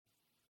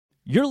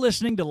You're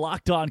listening to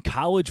Locked On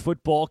College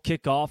Football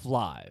Kickoff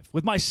Live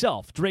with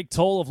myself, Drake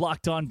Toll of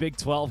Locked On Big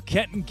 12,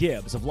 Kenton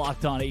Gibbs of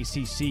Locked On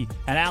ACC,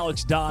 and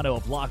Alex Dono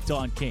of Locked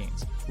On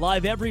Canes.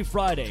 Live every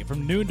Friday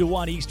from noon to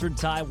 1 Eastern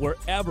Time,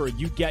 wherever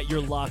you get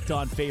your Locked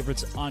On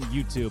favorites on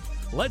YouTube.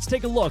 Let's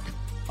take a look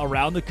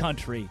around the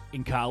country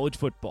in college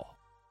football.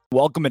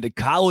 Welcome into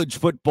College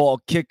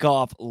Football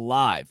Kickoff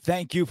Live.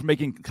 Thank you for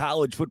making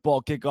College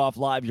Football Kickoff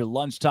Live your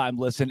lunchtime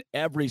listen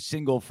every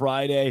single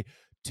Friday.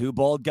 Two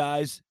bald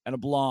guys and a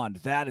blonde.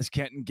 That is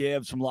Kenton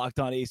Gibbs from Locked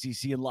On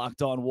ACC and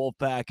Locked On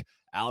Wolfpack.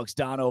 Alex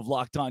Dono of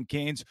Locked On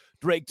Canes.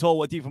 Drake Toll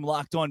with you from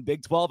Locked On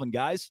Big 12. And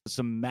guys,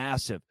 some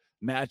massive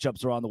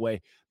matchups are on the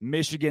way.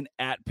 Michigan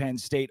at Penn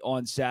State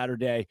on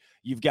Saturday.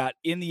 You've got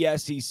in the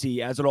SEC,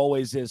 as it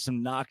always is,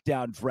 some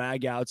knockdown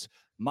dragouts.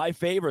 My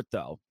favorite,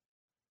 though,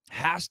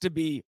 has to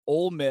be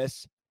Ole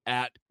Miss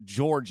at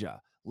Georgia.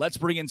 Let's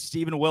bring in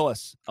Stephen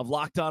Willis of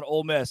Locked On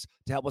Ole Miss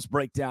to help us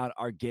break down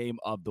our game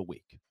of the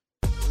week.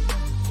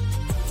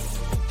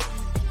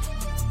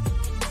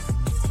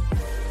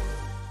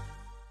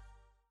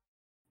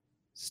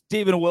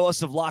 Stephen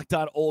Willis of Locked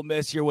On Ole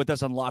Miss here with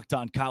us on Locked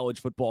On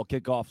College Football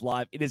Kickoff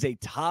Live. It is a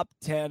top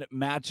 10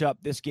 matchup,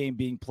 this game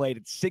being played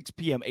at 6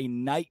 p.m., a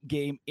night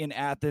game in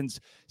Athens.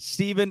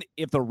 Stephen,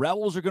 if the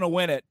Rebels are going to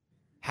win it,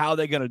 how are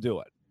they going to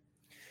do it?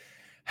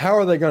 How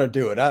are they going to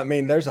do it? I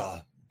mean, there's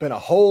been a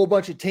whole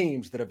bunch of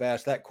teams that have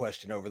asked that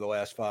question over the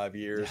last 5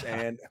 years.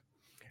 And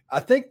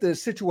I think the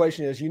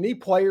situation is you need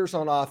players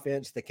on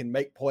offense that can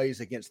make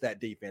plays against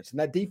that defense. And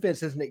that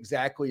defense isn't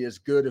exactly as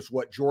good as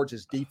what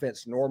Georgia's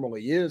defense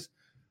normally is.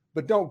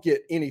 But don't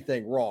get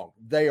anything wrong.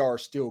 They are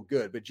still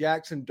good. But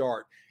Jackson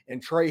Dart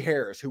and Trey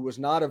Harris, who was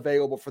not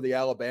available for the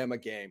Alabama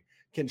game,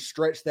 can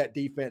stretch that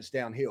defense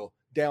downfield.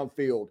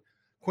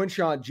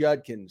 Quinshon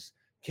Judkins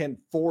can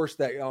force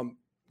that.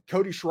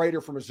 Cody Schrader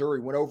from Missouri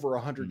went over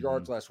 100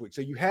 yards last week. So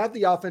you have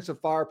the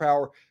offensive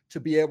firepower to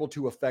be able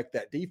to affect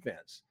that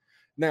defense.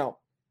 Now,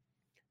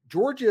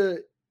 Georgia,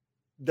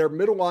 their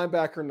middle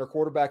linebacker and their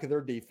quarterback of their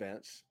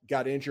defense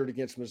got injured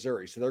against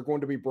Missouri. So they're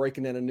going to be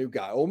breaking in a new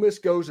guy. Ole Miss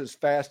goes as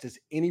fast as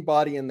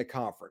anybody in the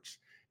conference.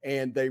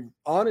 And they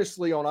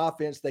honestly, on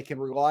offense, they can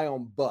rely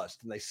on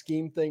bust. And they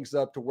scheme things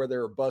up to where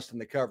they're busting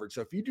the coverage.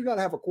 So if you do not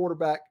have a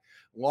quarterback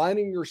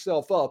lining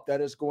yourself up, that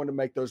is going to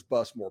make those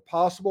busts more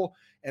possible.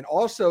 And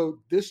also,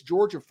 this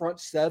Georgia front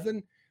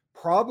seven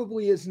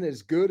probably isn't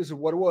as good as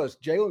what it was.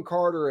 Jalen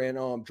Carter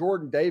and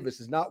Jordan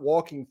Davis is not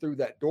walking through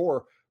that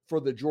door for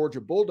the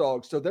Georgia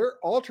Bulldogs. So they're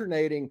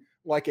alternating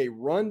like a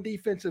run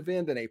defensive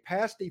end and a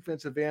pass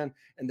defensive end,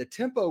 and the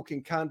tempo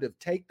can kind of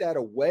take that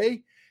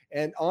away.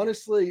 And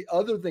honestly,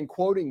 other than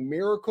quoting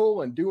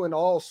Miracle and doing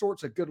all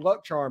sorts of good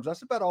luck charms,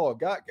 that's about all I've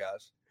got,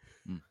 guys.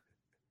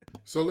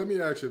 So let me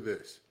ask you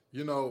this.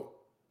 You know,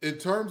 in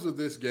terms of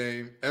this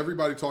game,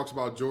 everybody talks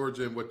about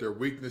Georgia and what their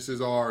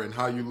weaknesses are and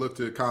how you look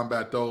to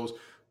combat those.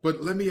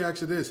 But let me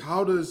ask you this.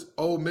 How does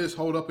Ole Miss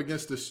hold up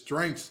against the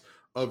strengths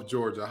of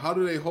Georgia? How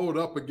do they hold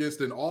up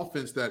against an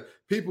offense that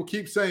people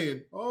keep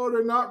saying, oh,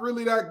 they're not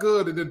really that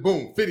good, and then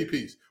boom,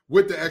 50-piece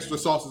with the extra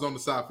sauces on the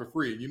side for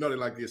free? And you know they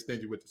like to get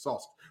stingy with the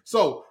sauce.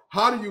 So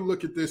how do you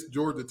look at this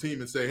Georgia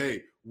team and say,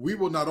 hey, we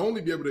will not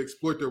only be able to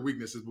exploit their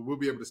weaknesses, but we'll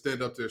be able to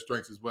stand up to their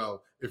strengths as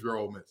well if you're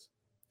Ole Miss?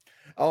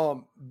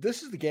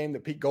 This is the game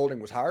that Pete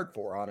Golding was hired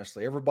for,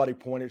 honestly. Everybody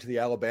pointed to the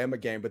Alabama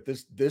game, but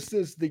this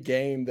is the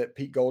game that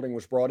Pete Golding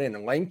was brought in.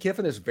 And Lane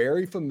Kiffin is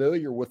very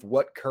familiar with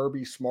what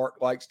Kirby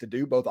Smart likes to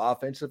do, both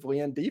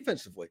offensively and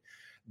defensively.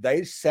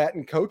 They sat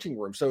in coaching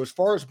rooms. So as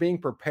far as being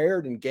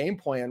prepared and game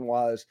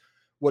plan-wise,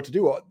 what to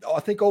do, I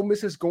think Ole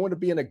Miss is going to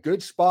be in a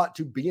good spot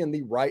to be in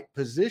the right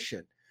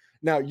position.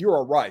 Now, you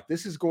are right.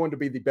 This is going to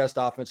be the best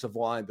offensive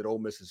line that Ole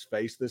Miss has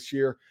faced this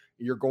year.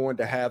 You're going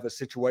to have a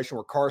situation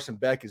where Carson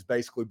Beck is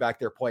basically back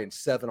there playing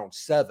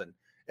 7-on-7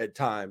 at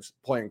times,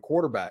 playing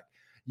quarterback.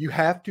 You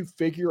have to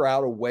figure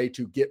out a way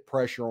to get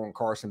pressure on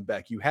Carson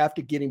Beck. You have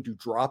to get him to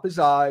drop his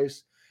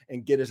eyes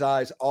and get his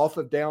eyes off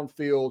of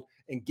downfield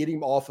and get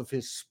him off of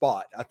his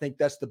spot. I think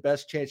that's the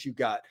best chance you've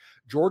got.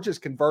 Georgia's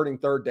converting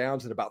third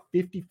downs at about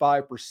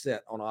 55%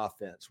 on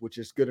offense, which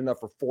is good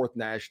enough for fourth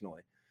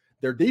nationally.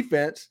 Their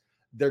defense,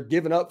 they're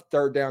giving up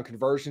third down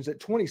conversions at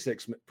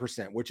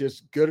 26%, which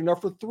is good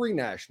enough for three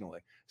nationally.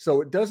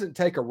 So it doesn't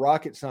take a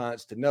rocket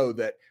science to know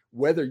that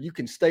whether you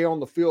can stay on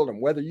the field and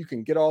whether you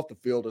can get off the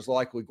field is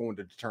likely going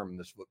to determine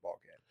this football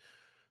game.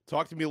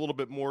 Talk to me a little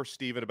bit more,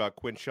 Stephen, about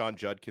Quinshon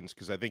Judkins,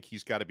 because I think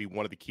he's got to be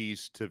one of the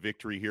keys to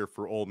victory here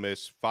for Ole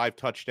Miss. 5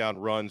 touchdown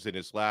runs in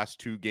his last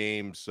 2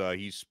 games.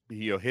 He's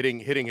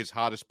hitting his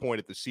hottest point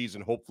at the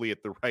season, hopefully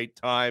at the right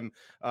time.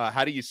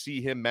 How do you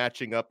see him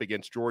matching up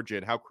against Georgia,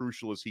 and how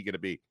crucial is he going to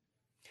be?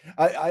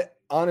 I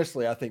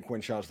honestly, I think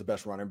Quinshon's the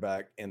best running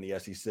back in the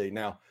SEC.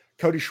 Now,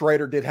 Cody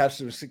Schrader did have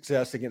some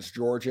success against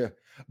Georgia,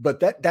 but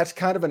that's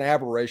kind of an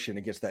aberration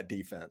against that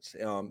defense.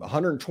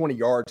 120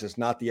 yards is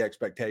not the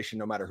expectation,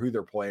 no matter who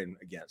they're playing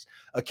against.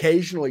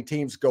 Occasionally,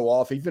 teams go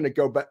off, even to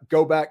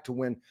go back to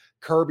when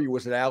Kirby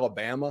was at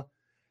Alabama.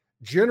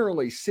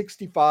 generally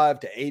 65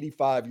 to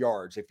 85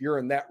 yards. If you're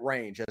in that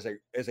range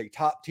as a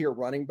top tier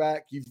running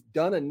back, you've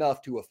done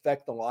enough to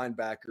affect the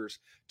linebackers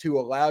to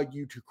allow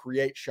you to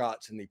create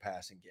shots in the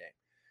passing game.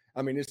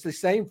 I mean, it's the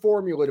same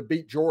formula to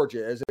beat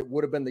Georgia as it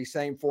would have been the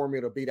same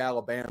formula to beat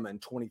Alabama in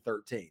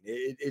 2013.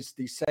 It's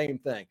the same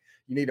thing.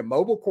 You need a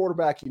mobile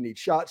quarterback, you need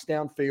shots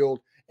downfield,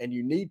 and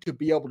you need to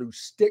be able to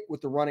stick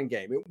with the running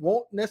game. It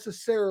won't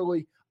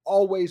necessarily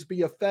always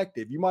be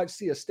effective. You might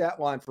see a stat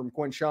line from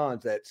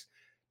Quinshon that's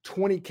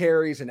 20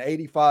 carries and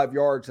 85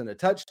 yards and a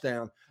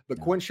touchdown, but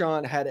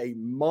Quinshon had a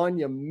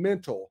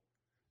monumental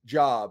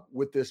job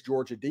with this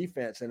Georgia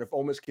defense. And if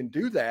Ole Miss can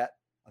do that,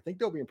 I think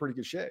they'll be in pretty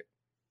good shape.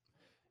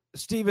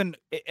 Stephen,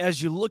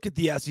 as you look at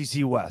the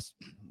SEC West,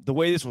 the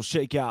way this will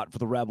shake out for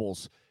the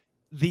Rebels,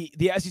 the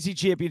SEC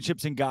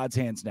championship's in God's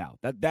hands now.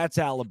 That's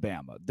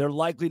Alabama. They're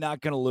likely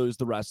not going to lose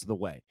the rest of the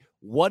way.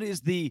 What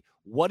is the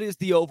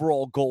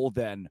overall goal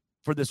then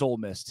for this Ole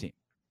Miss team?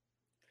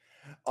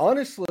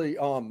 Honestly,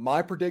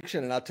 my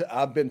prediction, and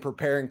I've been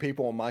preparing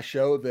people on my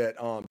show that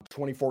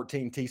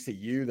 2014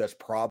 TCU, that's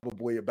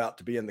probably about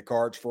to be in the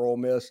cards for Ole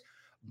Miss.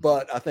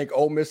 But I think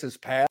Ole Miss's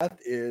path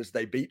is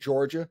they beat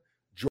Georgia.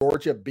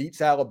 Georgia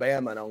beats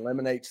Alabama and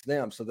eliminates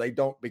them, so they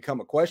don't become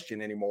a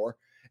question anymore.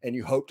 And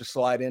you hope to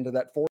slide into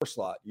that 4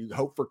 slot. You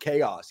hope for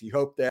chaos. You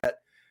hope that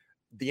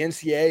the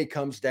NCAA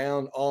comes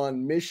down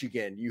on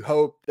Michigan. You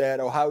hope that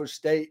Ohio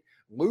State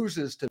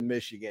loses to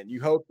Michigan.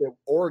 You hope that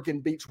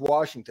Oregon beats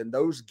Washington,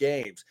 those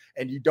games,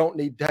 and you don't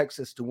need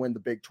Texas to win the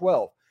Big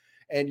 12.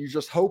 And you're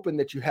just hoping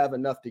that you have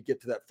enough to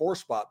get to that 4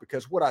 spot,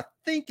 because what I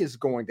think is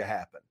going to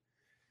happen,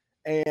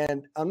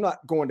 and I'm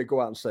not going to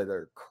go out and say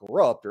they're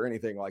corrupt or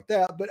anything like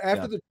that, but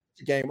after the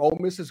game, Ole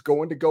Miss is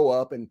going to go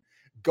up, and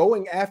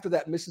going after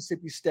that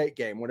Mississippi State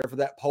game, whenever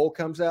that poll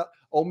comes out,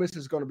 Ole Miss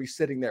is going to be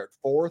sitting there at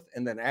 4th.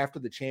 And then after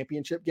the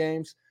championship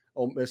games,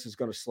 Ole Miss is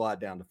going to slide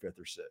down to 5th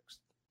or 6th.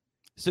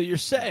 So you're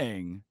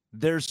saying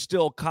there's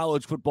still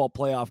college football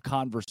playoff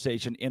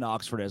conversation in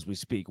Oxford as we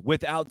speak,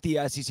 without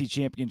the SEC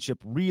championship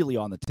really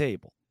on the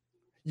table?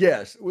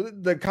 Yes,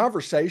 the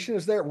conversation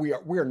is there. We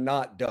are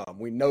not dumb.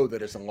 We know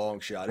that it's a long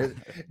shot,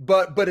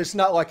 but it's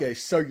not like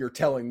so you're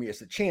telling me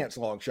it's a chance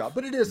long shot,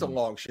 but it is a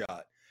long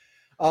shot.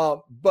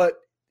 But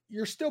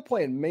you're still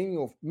playing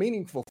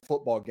meaningful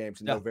football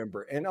games in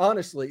November. And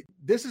honestly,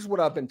 this is what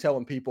I've been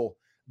telling people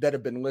that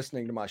have been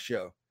listening to my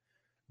show.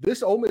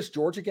 This Ole Miss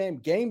Georgia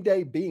game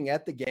day being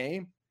at the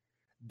game,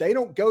 they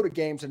don't go to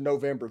games in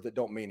November that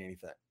don't mean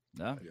anything.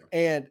 No.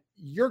 And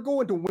you're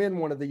going to win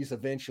one of these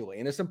eventually.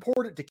 And it's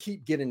important to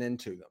keep getting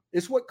into them.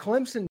 It's what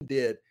Clemson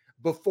did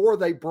before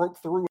they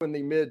broke through in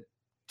the mid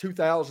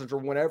 2000s or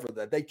whenever,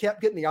 that they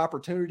kept getting the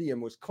opportunity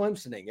and was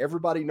Clemsoning.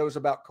 Everybody knows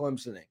about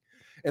Clemsoning.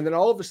 And then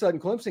all of a sudden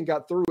Clemson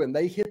got through and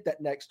they hit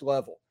that next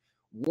level.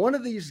 One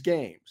of these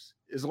games,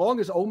 as long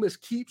as Ole Miss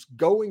keeps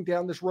going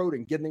down this road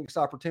and getting this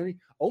opportunity,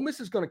 Ole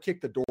Miss is going to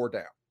kick the door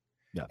down.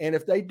 Yeah. And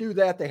if they do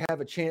that, they have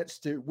a chance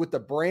to, with the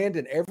brand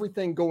and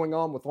everything going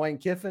on with Lane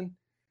Kiffin,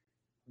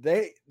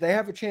 they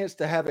have a chance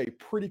to have a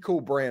pretty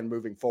cool brand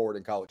moving forward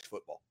in college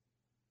football.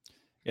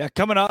 Yeah,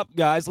 coming up,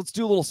 guys, let's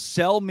do a little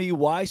Sell Me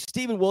Why.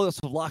 Stephen Williams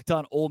of Locked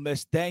On Ole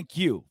Miss, thank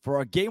you for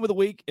our game of the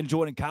week and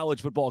joining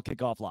College Football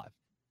Kickoff Live.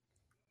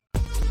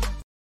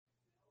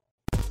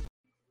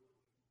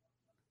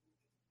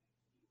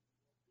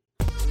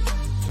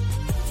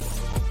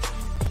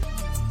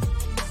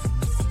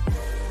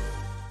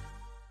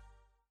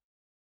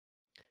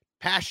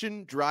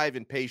 Passion, drive,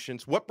 and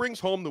patience. What brings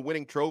home the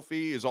winning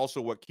trophy is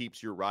also what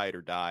keeps your ride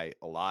or die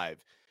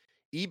alive.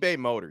 eBay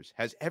Motors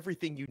has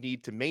everything you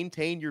need to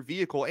maintain your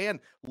vehicle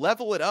and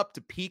level it up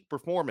to peak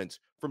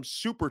performance, from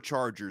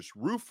superchargers,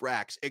 roof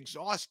racks,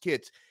 exhaust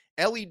kits,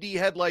 LED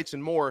headlights,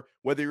 and more.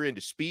 Whether you're into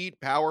speed,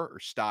 power, or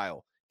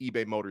style,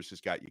 eBay Motors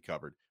has got you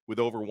covered. With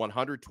over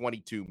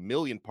 122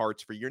 million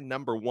parts for your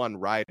number one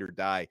ride or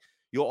die,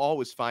 you'll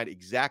always find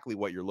exactly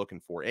what you're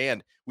looking for.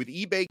 And with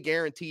eBay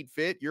Guaranteed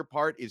Fit, your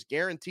part is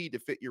guaranteed to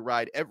fit your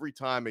ride every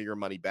time, or your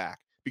money back.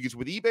 Because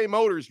with eBay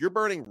Motors, you're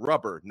burning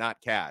rubber,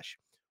 not cash.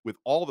 With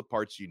all the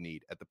parts you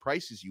need at the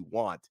prices you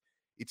want,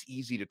 it's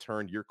easy to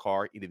turn your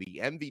car into the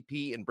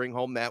MVP and bring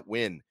home that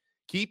win.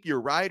 Keep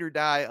your ride or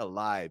die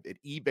alive at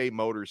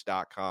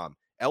ebaymotors.com.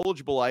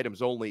 Eligible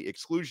items only.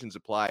 Exclusions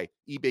apply.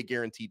 eBay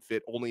Guaranteed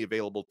Fit only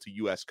available to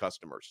U.S.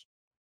 customers.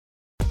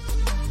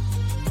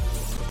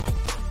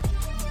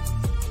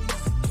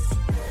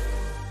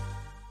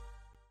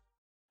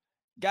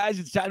 Guys,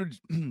 it's time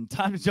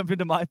to jump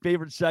into my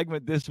favorite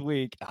segment this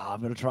week.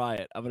 I'm going to try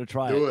it.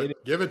 Do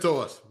it. Give it to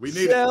us. We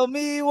need Tell it.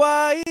 me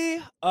why.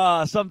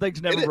 Some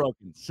things never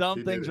broken.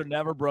 Some things are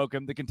never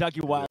broken. The Kentucky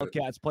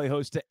Wildcats play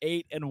host to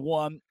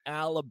 8-1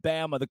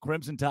 Alabama. The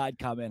Crimson Tide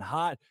come in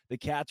hot. The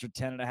Cats are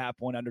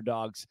 10.5-point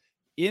underdogs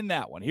in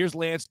that one. Here's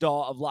Lance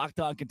Dahl of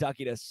Locked On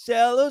Kentucky to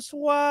sell us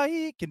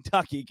why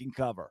Kentucky can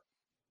cover.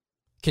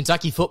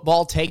 Kentucky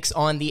football takes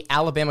on the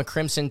Alabama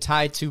Crimson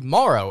Tide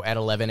tomorrow at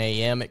 11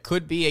 a.m. It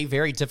could be a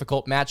very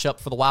difficult matchup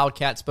for the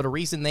Wildcats, but a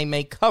reason they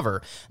may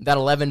cover that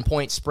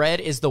 11-point spread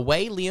is the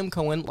way Liam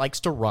Cohen likes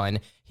to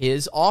run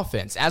his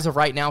offense. As of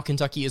right now,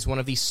 Kentucky is one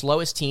of the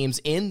slowest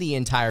teams in the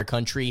entire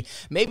country,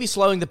 maybe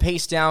slowing the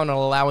pace down and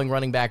allowing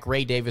running back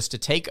Ray Davis to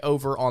take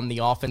over on the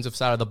offensive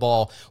side of the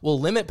ball will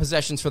limit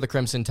possessions for the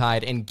Crimson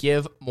Tide and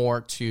give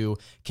more to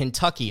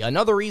Kentucky.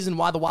 Another reason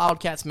why the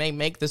Wildcats may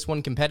make this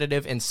one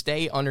competitive and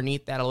stay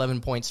underneath that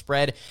 11-point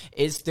spread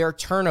is their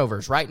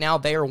turnovers. Right now,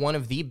 they are one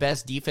of the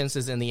best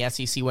defenses in the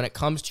SEC when it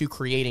comes to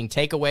creating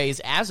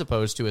takeaways as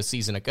opposed to a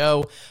season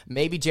ago.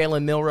 Maybe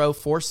Jalen Milroe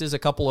forces a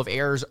couple of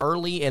errors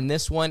early in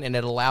this one, and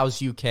it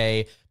allows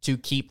UK to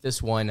keep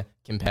this one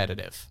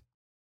competitive.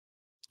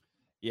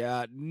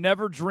 Yeah,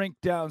 never drink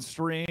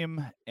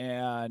downstream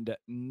and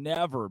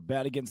never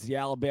bet against the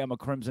Alabama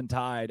Crimson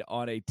Tide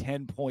on a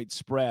 10-point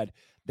spread.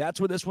 That's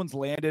where this one's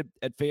landed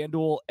at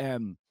FanDuel.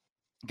 And,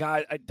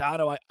 guys,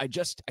 Dono, I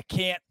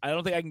can't. I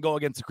don't think I can go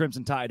against the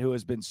Crimson Tide, who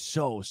has been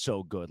so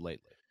good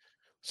lately.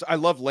 So I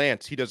love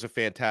Lance. He does a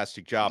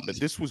fantastic job, but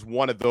this was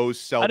one of those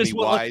sell me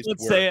wise.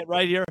 Let's say it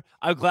right here.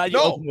 I'm glad you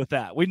opened with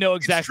that. We know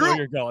exactly where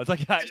you're going. It's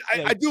like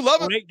I do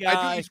love him.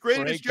 He's great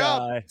at his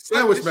job.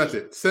 Sandwich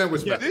method.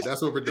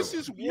 That's what we're doing. This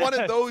is one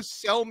of those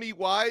sell me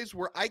wise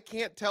where I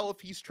can't tell if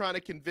he's trying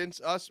to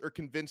convince us or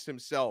convince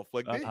himself.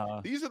 Like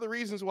these are the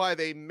reasons why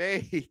they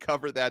may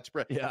cover that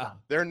spread. Yeah,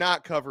 they're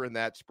not covering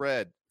that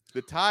spread.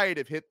 The Tide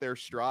have hit their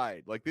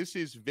stride. Like this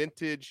is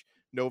vintage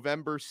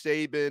November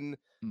Saban.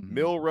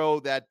 Milroe,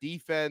 that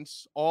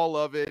defense, all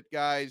of it,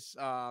 guys.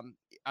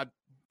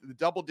 The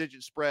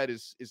double-digit spread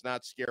is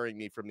not scaring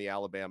me from the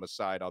Alabama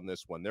side on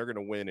this one. They're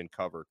going to win and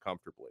cover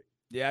comfortably.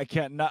 Yeah, I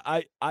can't.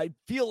 I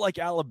feel like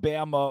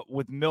Alabama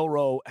with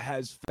Milroe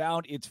has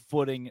found its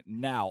footing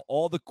now.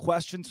 All the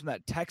questions from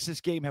that Texas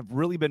game have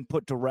really been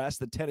put to rest.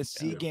 The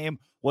Tennessee game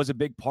was a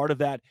big part of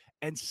that.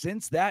 And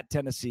since that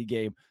Tennessee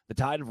game, the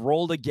Tide have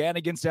rolled again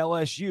against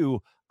LSU.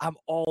 I'm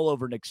all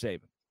over Nick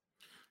Saban.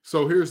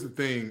 So here's the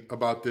thing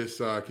about this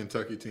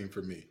Kentucky team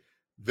for me.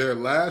 Their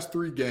last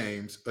 3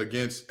 games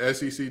against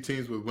SEC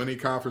teams with winning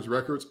conference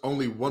records,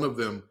 only one of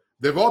them,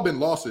 they've all been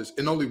losses,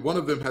 and only one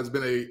of them has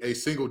been a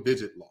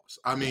single-digit loss.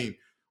 I mean,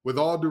 with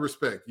all due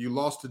respect, you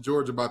lost to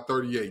Georgia by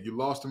 38. You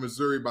lost to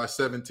Missouri by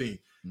 17.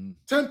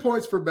 10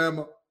 points for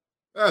Bama,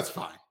 that's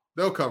fine.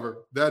 They'll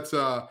cover. That's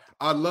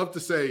I'd love to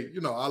say,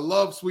 I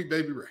love Sweet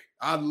Baby Ray.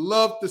 I'd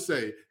love to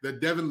say that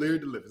Devin Leary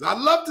delivers. I'd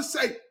love to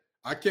say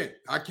I can't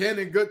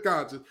in good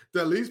conscience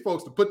tell these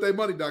folks to put their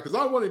money down because I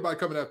don't want anybody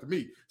coming after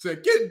me saying,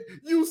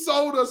 you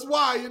sold us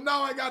why, and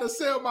now I got to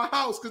sell my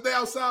house because they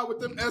outside with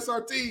them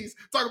SRTs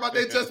talking about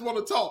they just want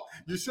to talk.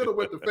 You should have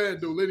went to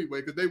FanDuel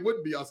anyway because they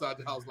wouldn't be outside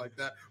the house like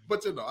that.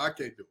 But, I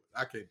can't do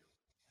it.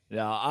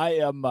 Yeah, I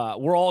am.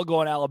 We're all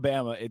going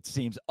Alabama, it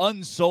seems,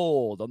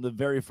 unsold on the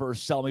very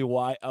first Sell Me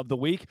Why of the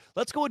week.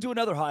 Let's go into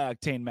another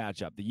high-octane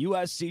matchup. The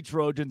USC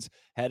Trojans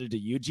headed to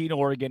Eugene,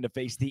 Oregon to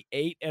face the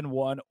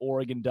 8-1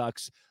 Oregon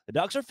Ducks. The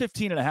Ducks are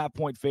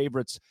 15.5-point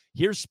favorites.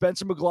 Here's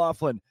Spencer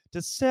McLaughlin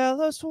to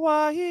sell us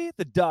why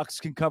the Ducks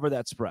can cover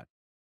that spread.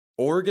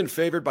 Oregon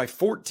favored by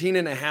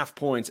 14.5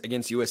 points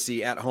against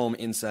USC at home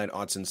inside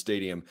Autzen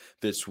Stadium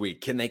this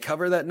week. Can they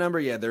cover that number?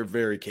 Yeah, they're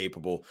very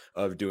capable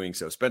of doing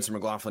so. Spencer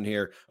McLaughlin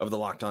here of the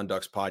Locked On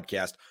Ducks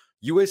podcast.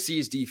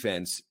 USC's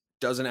defense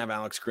doesn't have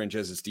Alex Grinch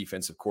as its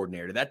defensive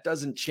coordinator. That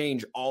doesn't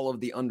change all of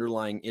the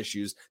underlying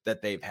issues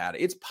that they've had.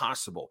 It's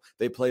possible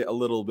they play a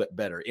little bit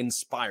better,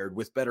 inspired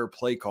with better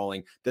play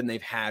calling than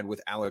they've had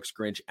with Alex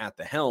Grinch at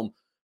the helm.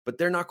 But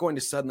they're not going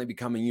to suddenly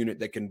become a unit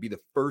that can be the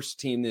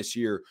first team this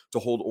year to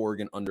hold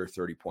Oregon under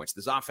 30 points.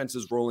 This offense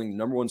is rolling,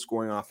 number one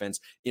scoring offense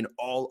in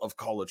all of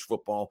college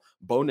football.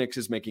 Bo Nix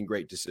is making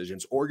great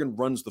decisions. Oregon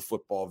runs the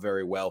football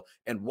very well.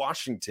 And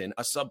Washington,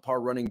 a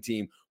subpar running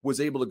team, was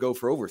able to go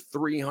for over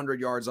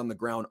 300 yards on the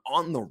ground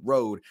on the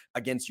road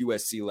against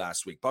USC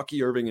last week.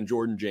 Bucky Irving and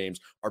Jordan James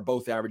are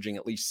both averaging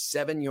at least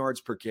 7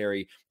 yards per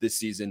carry this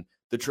season.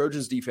 The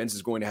Trojans defense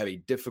is going to have a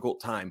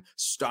difficult time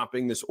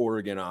stopping this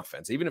Oregon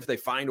offense. Even if they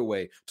find a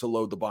way to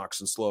load the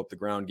box and slow up the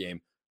ground game,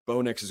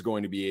 Bo Nix is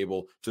going to be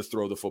able to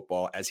throw the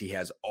football as he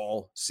has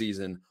all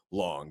season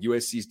long.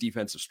 USC's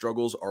defensive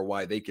struggles are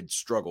why they could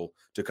struggle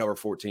to cover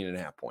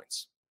 14.5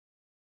 points.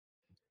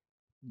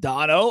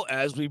 Dono,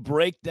 as we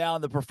break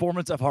down the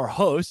performance of our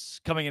hosts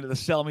coming into the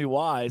Sell Me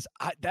Whys,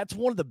 that's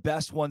one of the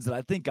best ones that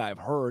I think I've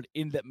heard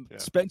in that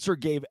Spencer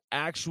gave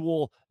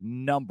actual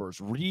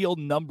numbers, real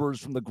numbers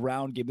from the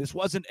ground game. This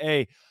wasn't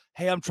hey,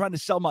 I'm trying to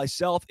sell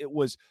myself. It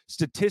was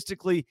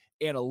statistically,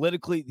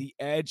 analytically, the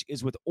edge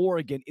is with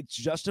Oregon. It's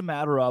just a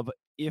matter of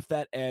if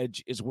that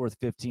edge is worth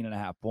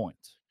 15.5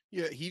 points.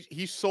 Yeah,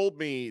 he sold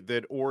me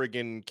that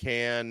Oregon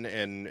can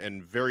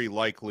and very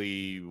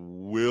likely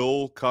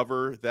will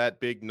cover that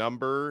big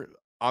number.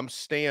 I'm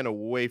staying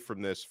away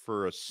from this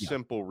for a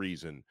simple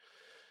reason.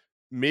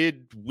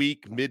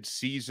 Mid-week,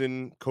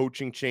 mid-season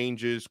coaching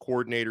changes,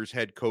 coordinators,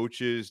 head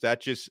coaches,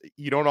 that just,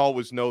 you don't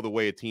always know the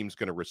way a team's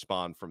going to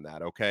respond from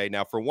that, okay?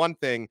 Now, for one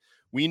thing,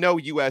 we know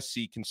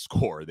USC can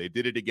score. They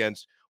did it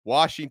against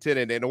Washington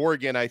and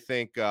Oregon, I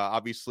think,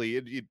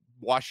 obviously,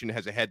 Washington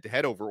has a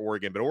head-to-head over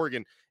Oregon, but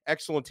Oregon,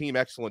 excellent team,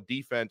 excellent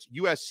defense.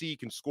 USC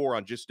can score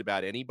on just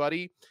about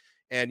anybody.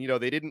 And,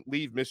 they didn't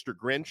leave Mr.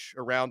 Grinch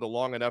around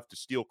long enough to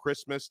steal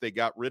Christmas. They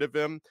got rid of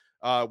him.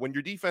 When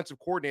your defensive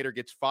coordinator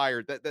gets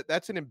fired,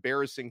 that's an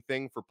embarrassing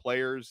thing for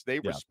players. They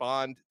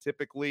respond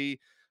typically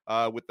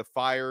with the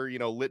fire,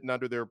 lit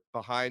under their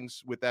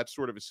behinds with that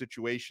sort of a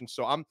situation.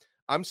 So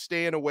I'm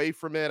staying away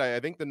from it. I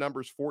think the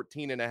number's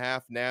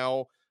 14.5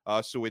 now.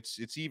 So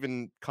it's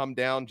even come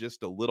down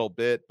just a little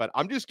bit, but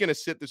I'm just going to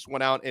sit this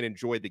one out and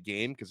enjoy the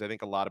game because I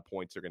think a lot of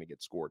points are going to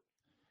get scored.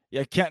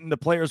 Yeah, Kenton, the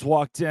players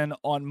walked in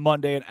on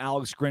Monday and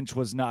Alex Grinch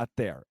was not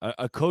there.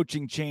 A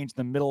coaching change in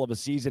the middle of a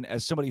season,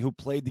 as somebody who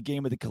played the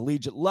game at the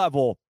collegiate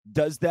level,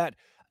 does that,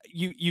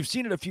 you've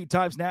seen it a few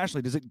times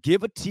nationally, does it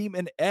give a team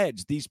an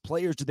edge? These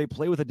players, do they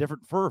play with a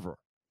different fervor?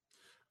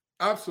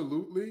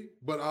 Absolutely,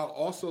 but I'll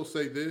also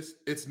say this,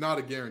 it's not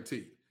a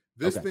guarantee.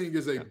 This thing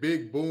is a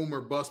big boom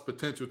or bust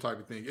potential type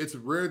of thing. It's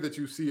rare that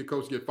you see a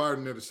coach get fired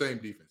and they're the same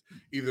defense.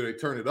 Either they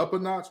turn it up a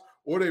notch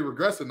or they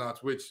regress a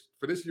notch, which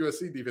for this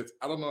USC defense,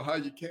 I don't know how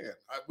you can.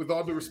 With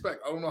all due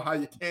respect, I don't know how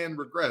you can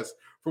regress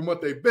from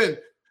what they've been.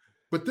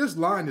 But this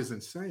line is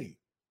insane.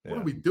 What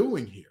are we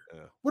doing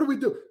here? What do we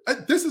do?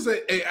 This is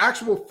a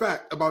actual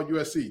fact about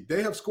USC.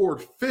 They have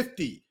scored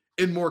 50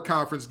 in more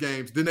conference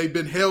games than they've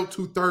been held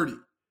to 30.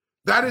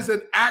 That is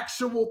an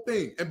actual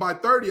thing. And by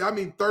 30, I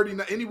mean 30,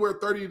 anywhere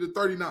 30 to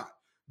 39.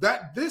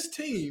 That this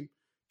team,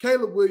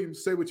 Caleb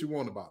Williams, say what you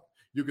want about him.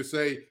 You could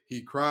say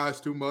he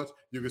cries too much.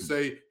 You could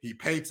say he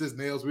paints his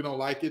nails. We don't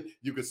like it.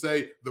 You could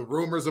say the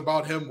rumors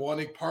about him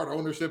wanting part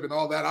ownership and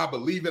all that. I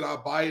believe it. I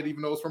buy it,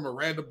 even though it's from a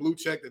random blue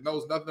check that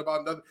knows nothing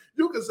about nothing.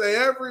 You can say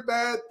every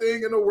bad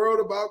thing in the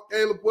world about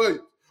Caleb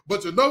Williams.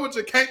 But you know what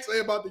you can't say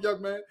about the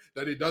young man?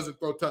 That he doesn't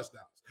throw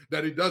touchdowns.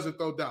 That he doesn't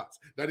throw dots,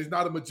 that he's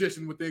not a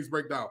magician when things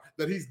break down,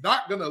 that he's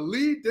not going to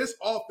lead this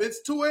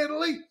offense to at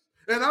least,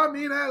 and I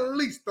mean at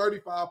least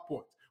 35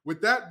 points.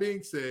 With that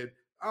being said,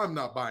 I'm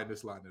not buying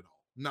this line at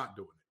all. Not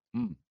doing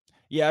it.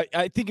 Yeah,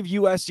 I think if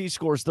USC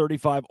scores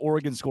 35,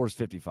 Oregon scores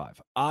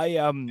 55.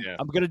 I'm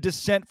going to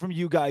dissent from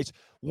you guys.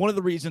 One of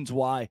the reasons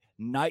why,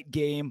 night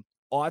game,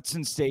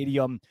 Autzen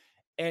Stadium,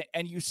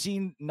 and you've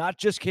seen not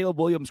just Caleb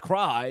Williams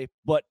cry,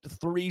 but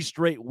 3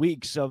 straight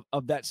weeks of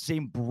that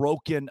same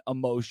broken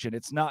emotion.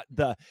 It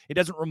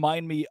doesn't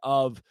remind me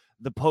of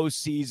the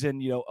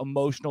postseason,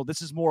 emotional.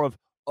 This is more of,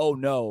 oh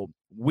no,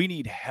 we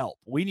need help.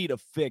 We need a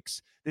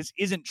fix. This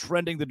isn't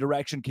trending the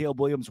direction Caleb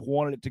Williams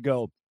wanted it to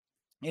go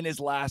in his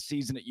last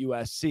season at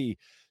USC.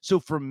 So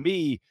for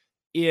me,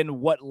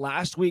 in what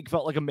last week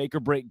felt like a make or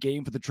break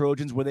game for the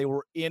Trojans, where they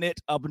were in it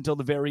up until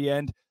the very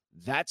end,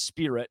 that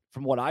spirit,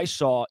 from what I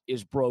saw,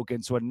 is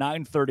broken. So a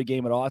 9:30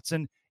 game at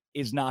Autzen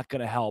is not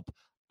going to help.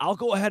 I'll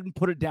go ahead and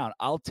put it down.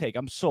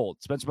 I'm sold.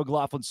 Spencer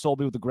McLaughlin sold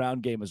me with the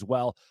ground game as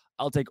well.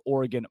 I'll take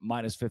Oregon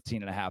minus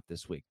 15.5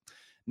 this week.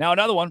 Now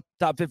another one,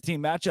 top 15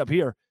 matchup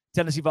here.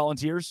 Tennessee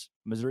Volunteers,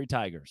 Missouri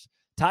Tigers.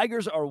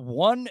 Tigers are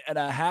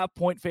 1.5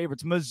 point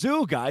favorites.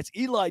 Mizzou, guys,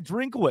 Eli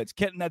Drinkwitz.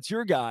 Kenton, that's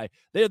your guy.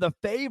 They're the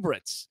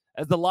favorites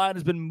as the line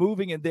has been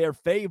moving in their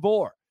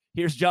favor.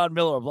 Here's John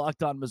Miller of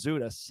Locked On Mizzou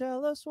to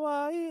tell us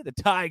why the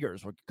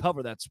Tigers will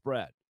cover that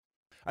spread.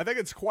 I think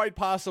it's quite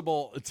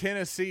possible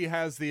Tennessee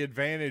has the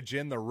advantage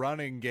in the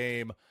running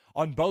game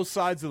on both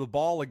sides of the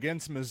ball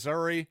against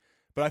Missouri,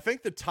 but I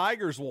think the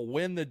Tigers will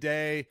win the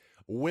day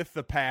with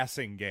the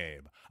passing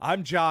game.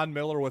 I'm John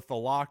Miller with the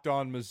Locked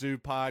On Mizzou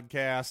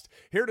podcast,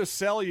 here to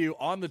sell you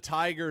on the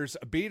Tigers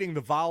beating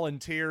the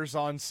Volunteers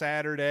on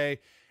Saturday.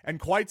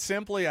 And quite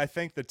simply, I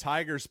think the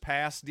Tigers'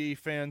 pass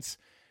defense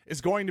is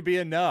going to be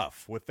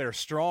enough with their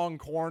strong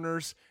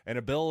corners and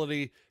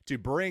ability to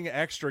bring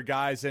extra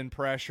guys in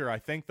pressure. I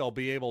think they'll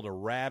be able to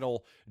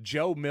rattle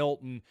Joe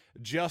Milton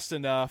just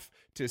enough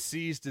to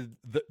seize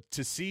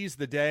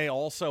the day.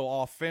 Also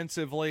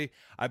offensively,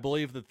 I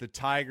believe that the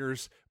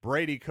Tigers,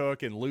 Brady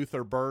Cook and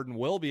Luther Burden,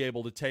 will be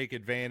able to take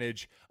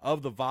advantage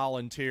of the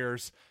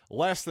Volunteers'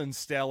 less than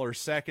stellar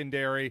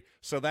secondary.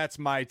 So that's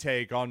my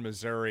take on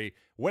Missouri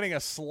winning a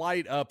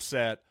slight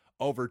upset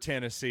over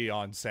Tennessee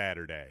on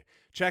Saturday.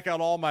 Check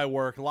out all my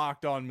work,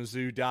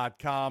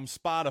 LockedOnMizzou.com,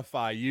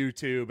 Spotify,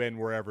 YouTube, and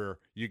wherever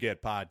you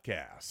get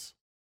podcasts.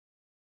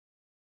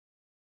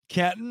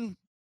 Kenton,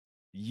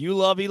 you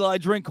love Eli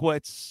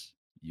Drinkwitz.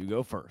 You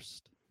go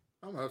first.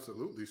 I'm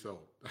absolutely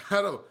so.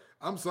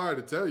 I'm sorry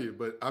to tell you,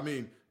 but I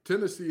mean,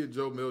 Tennessee and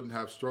Joe Milton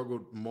have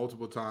struggled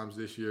multiple times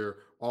this year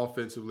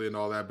offensively and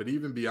all that, but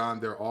even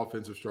beyond their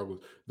offensive struggles,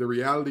 the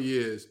reality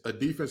is a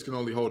defense can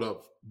only hold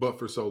up but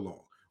for so long.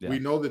 Yeah. We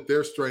know that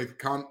their strength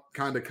kind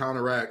of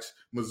counteracts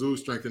Mizzou's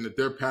strength, and that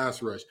their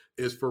pass rush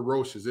is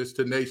ferocious. It's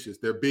tenacious.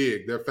 They're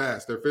big. They're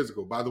fast. They're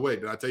physical. By the way,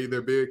 did I tell you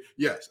they're big?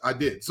 Yes, I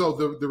did. So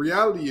the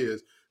reality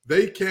is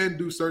they can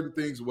do certain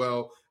things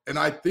well, and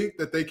I think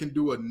that they can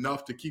do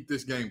enough to keep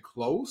this game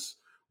close.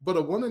 But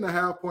a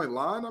 1.5 point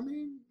line, I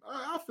mean,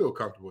 I feel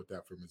comfortable with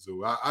that for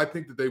Mizzou. I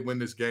think that they win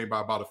this game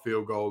by about a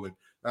field goal, and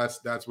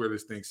that's where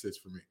this thing sits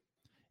for me.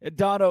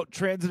 Dono,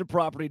 transitive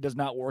property does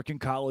not work in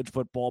college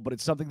football, but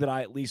it's something that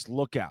I at least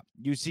look at.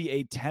 You see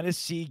a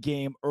Tennessee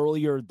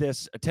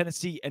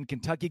and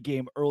Kentucky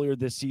game earlier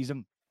this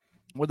season.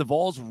 where the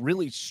Vols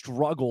really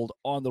struggled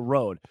on the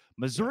road.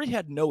 Missouri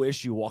had no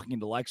issue walking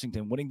into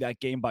Lexington, winning that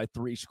game by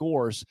 3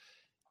 scores.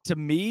 To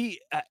me,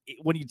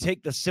 when you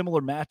take the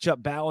similar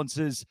matchup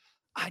balances,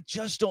 I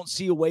just don't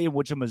see a way in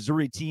which a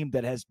Missouri team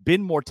that has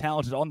been more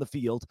talented on the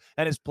field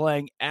and is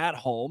playing at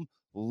home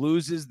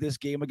loses this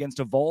game against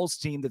a Vols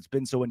team that's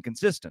been so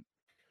inconsistent.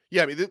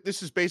 Yeah, I mean,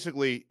 this is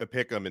basically a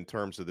pick 'em in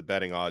terms of the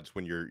betting odds.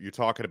 When you're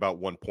talking about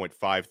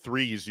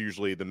 1.53 is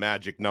usually the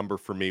magic number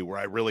for me, where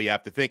I really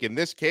have to think. In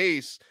this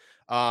case,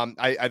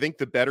 I think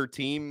the better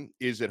team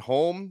is at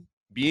home.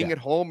 Being at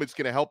home, it's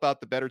going to help out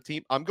the better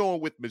team. I'm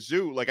going with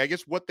Mizzou. Like, I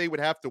guess what they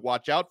would have to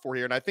watch out for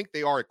here, and I think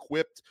they are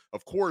equipped,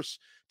 of course,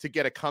 to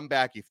get a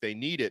comeback if they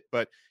need it.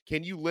 But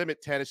can you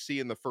limit Tennessee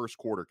in the first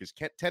quarter? Because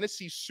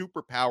Tennessee's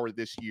superpower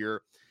this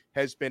year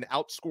has been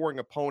outscoring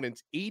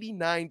opponents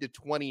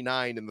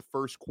 89-29 in the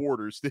first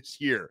quarters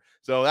this year.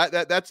 So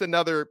that's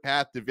another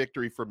path to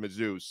victory for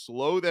Mizzou.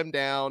 Slow them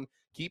down,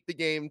 keep the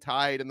game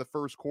tied in the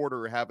first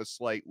quarter, or have a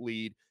slight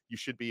lead. You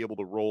should be able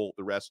to roll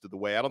the rest of the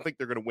way. I don't think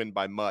they're going to win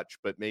by much,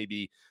 but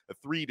maybe a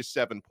 3 to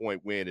 7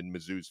 point win in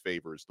Mizzou's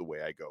favor is the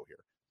way I go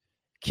here.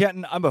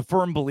 Kenton, I'm a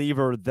firm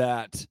believer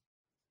that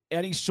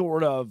any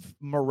sort of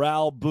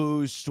morale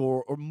boost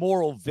or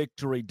moral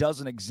victory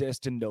doesn't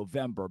exist in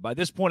November. By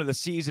this point of the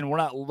season, we're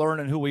not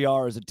learning who we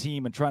are as a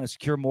team and trying to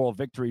secure moral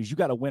victories. You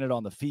got to win it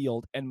on the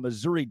field, and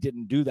Missouri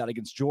didn't do that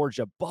against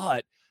Georgia,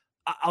 but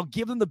I'll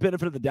give them the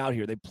benefit of the doubt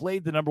here. They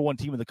played the number 1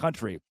 team in the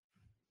country,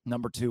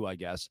 number 2, I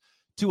guess,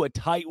 to a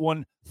tight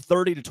one,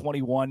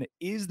 30-21.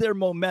 Is there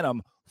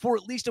momentum for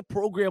at least a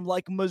program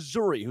like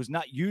Missouri, who's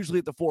not usually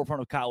at the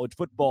forefront of college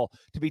football,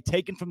 to be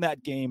taken from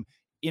that game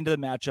into the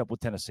matchup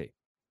with Tennessee?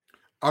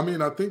 I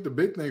mean, I think the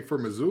big thing for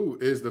Mizzou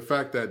is the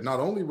fact that not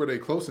only were they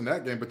close in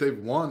that game, but they've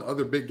won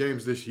other big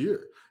games this year.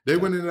 They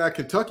went into that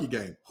Kentucky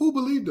game. Who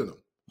believed in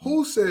them?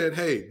 Who said,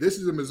 hey, this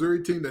is a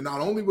Missouri team that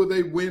not only will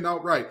they win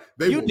outright,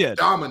 they will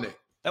dominate.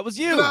 That was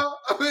you. You know,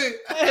 I mean,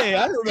 hey,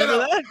 I remember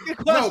that. Good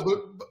question.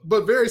 No,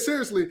 but very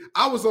seriously,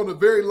 I was on a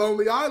very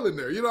lonely island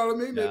there. You know what I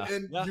mean? Yeah.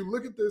 And you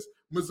look at this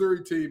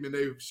Missouri team, and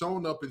they've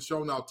shown up and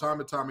shown out time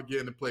and time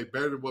again and played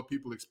better than what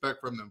people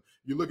expect from them.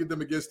 You look at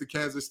them against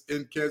Kansas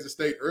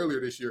State earlier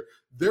this year.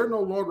 They're no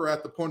longer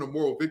at the point of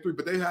moral victory,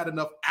 but they had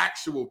enough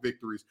actual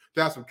victories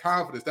to have some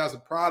confidence, to have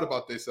some pride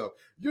about themselves.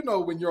 You know,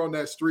 when you're on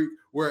that streak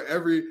where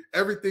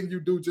everything you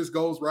do just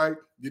goes right,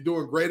 you're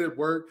doing great at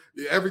work,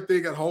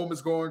 everything at home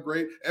is going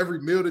great, every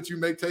meal that you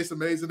make tastes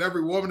amazing,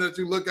 every woman that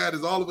you look at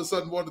is all of a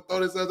sudden wanting to throw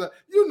themselves out.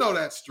 You know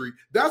that streak.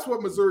 That's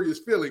what Missouri is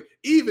feeling.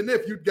 Even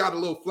if you got a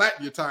little flat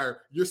in your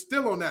tire, you're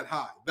still on that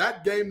high.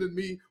 That game to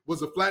me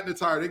was a flat in the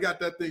tire. They got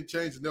that thing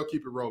changed, and they'll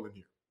keep it rolling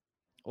here.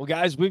 Well,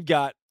 guys, we've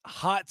got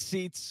hot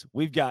seats.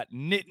 We've got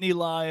Nittany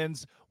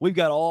Lions. We've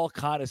got all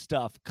kind of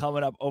stuff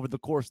coming up over the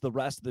course of the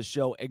rest of the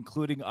show,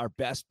 including our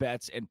best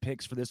bets and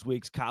picks for this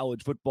week's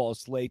college football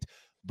slate.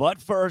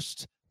 But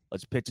first,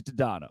 let's pitch it to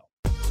Dono.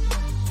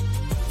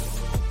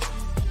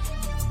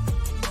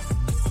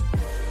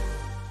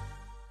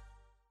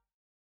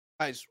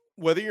 Guys,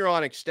 whether you're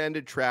on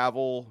extended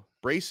travel,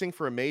 bracing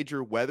for a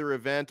major weather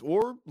event,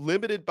 or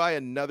limited by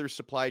another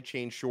supply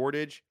chain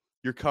shortage,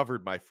 you're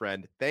covered, my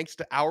friend. Thanks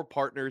to our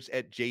partners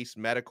at Jace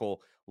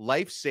Medical,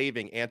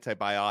 life-saving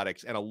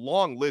antibiotics and a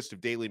long list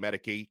of daily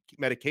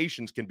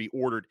medications can be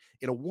ordered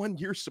in a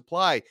 1-year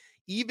supply.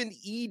 Even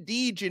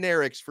ED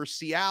generics for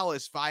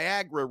Cialis,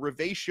 Viagra,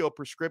 Revatio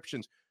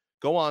prescriptions.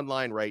 Go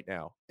online right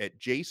now at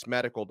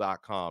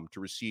jacemedical.com to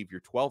receive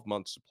your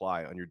 12-month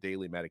supply on your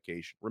daily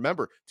medication.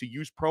 Remember to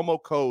use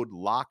promo code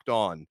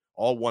LOCKEDON,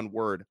 all one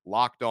word,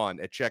 locked on,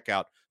 at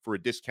checkout for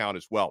a discount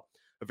as well.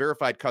 A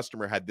verified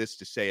customer had this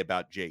to say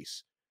about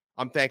Jace.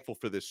 I'm thankful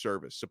for this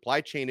service.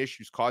 Supply chain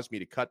issues caused me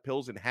to cut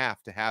pills in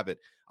half to have it.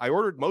 I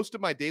ordered most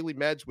of my daily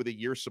meds with a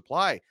year's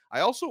supply.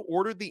 I also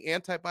ordered the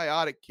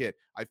antibiotic kit.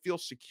 I feel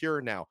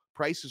secure now.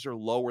 Prices are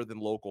lower than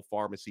local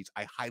pharmacies.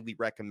 I highly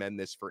recommend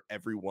this for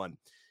everyone.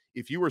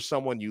 If you or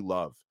someone you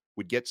love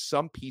would get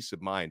some peace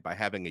of mind by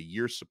having a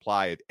year's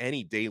supply of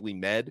any daily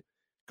med,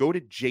 go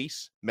to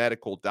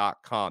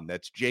jacemedical.com.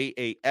 That's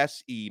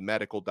JASE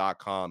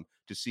medical.com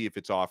to see if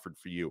it's offered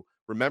for you.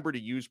 Remember to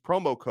use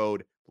promo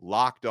code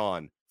LOCKED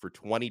ON for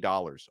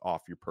 $20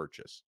 off your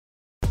purchase.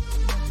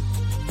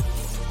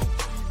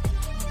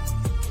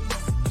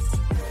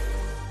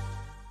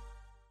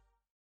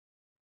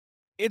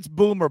 It's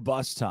boom or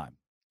bust time.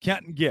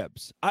 Kenton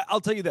Gibbs. I'll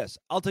tell you this.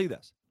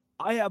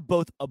 I have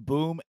both a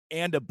boom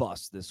and a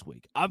bust this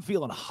week. I'm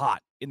feeling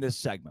hot in this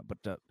segment,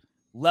 but to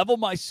level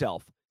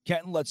myself,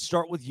 Kenton, let's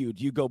start with you.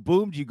 Do you go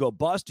boom? Do you go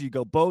bust? Do you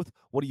go both?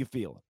 What are you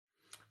feeling?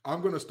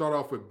 I'm going to start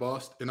off with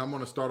bust, and I'm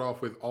going to start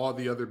off with all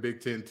the other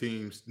Big Ten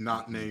teams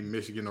not named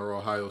Michigan or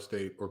Ohio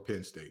State or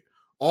Penn State.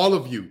 All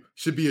of you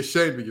should be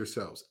ashamed of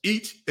yourselves,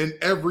 each and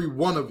every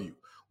one of you.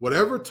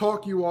 Whatever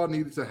talk you all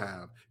needed to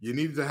have, you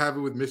needed to have it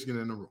with Michigan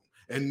in the room.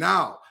 And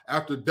now,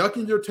 after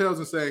ducking your tails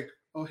and saying,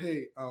 oh,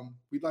 hey,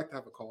 we'd like to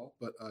have a call,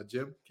 but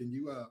Jim, can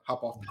you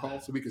hop off the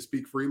call so we can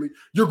speak freely?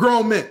 You're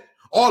grown men.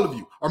 All of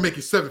you are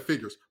making 7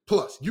 figures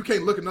plus. You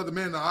can't look another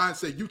man in the eye and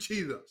say, you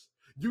cheated us.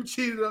 You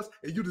cheated us,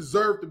 and you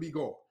deserve to be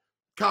gone.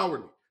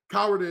 Cowardly.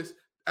 Cowardice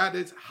at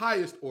its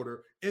highest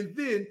order. And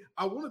then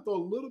I want to throw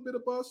a little bit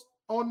of bust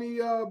on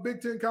the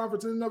Big Ten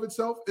Conference in and of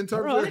itself in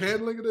terms of their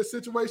handling of this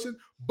situation.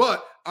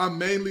 But I'm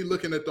mainly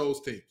looking at those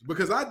teams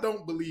because I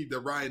don't believe that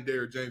Ryan Day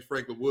or James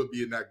Franklin would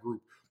be in that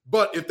group.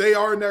 But if they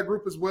are in that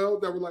group as well,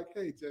 that we're like,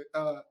 hey,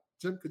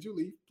 Jim, could you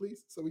leave,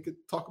 please, so we could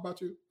talk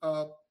about you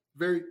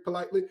very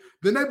politely?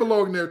 Then they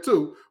belong there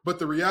too. But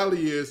the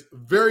reality is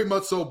very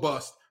much so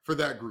bust for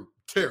that group.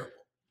 Terrible.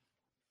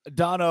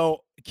 Dono,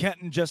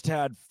 Kenton just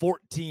had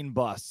 14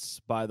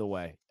 busts, by the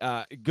way.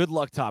 Good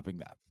luck topping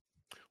that.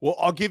 Well,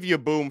 I'll give you a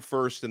boom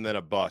first and then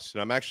a bust.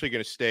 And I'm actually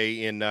going to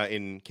stay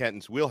in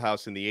Kenton's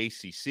wheelhouse in the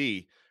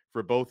ACC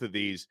for both of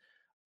these.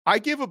 I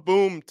give a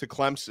boom to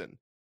Clemson.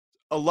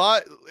 A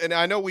lot, and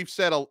I know we've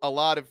said a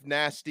lot of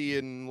nasty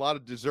and a lot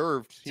of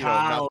deserved,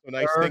 not so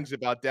nice things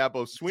about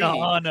Dabo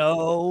Swinney.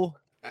 Dono.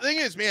 The thing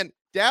is, man,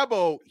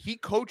 Dabo, he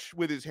coached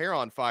with his hair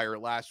on fire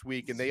last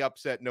week, and they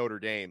upset Notre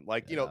Dame.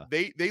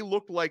 They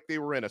looked like they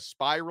were in a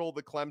spiral,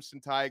 the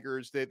Clemson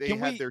Tigers. They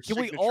had their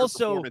signature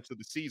performance of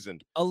the season.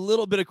 A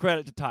little bit of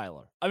credit to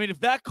Tyler. I mean, if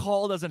that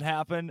call doesn't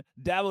happen,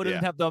 Dabo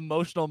doesn't have the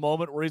emotional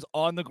moment where he's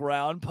on the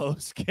ground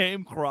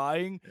post-game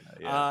crying.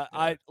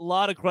 A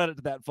lot of credit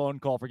to that phone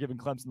call for giving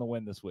Clemson the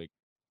win this week.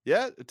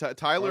 Yeah,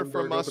 Tyler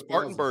from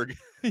Spartanburg.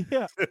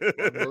 Yeah.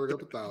 Spartanburg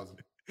up 1,000.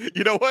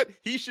 You know what?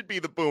 He should be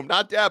the boom,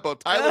 not Dabo.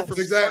 Tyler from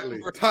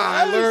exactly.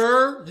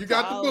 Tyler, you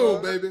got the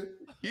boom, baby.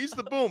 He's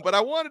the boom. But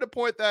I wanted to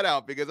point that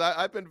out because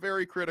I've been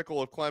very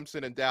critical of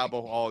Clemson and Dabo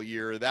all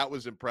year. That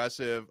was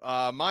impressive.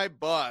 My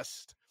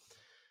bust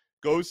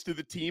goes to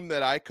the team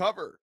that I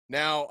cover.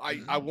 Now,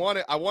 I want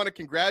to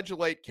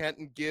congratulate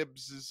Kenton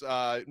Gibbs'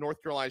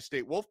 North Carolina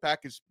State Wolfpack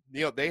because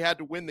they had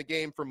to win the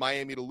game for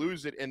Miami to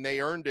lose it, and they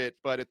earned it.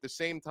 But at the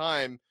same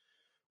time,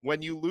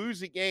 when you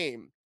lose a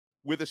game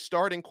with a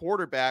starting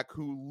quarterback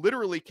who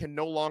literally can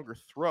no longer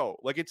throw.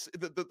 Like it's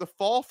the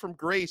fall from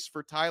grace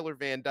for Tyler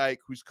Van Dyke,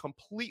 who's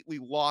completely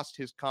lost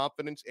his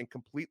confidence and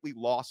completely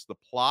lost the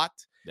plot.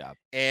 Yeah.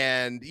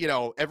 And,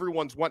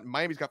 everyone's wanting,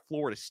 Miami's got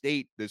Florida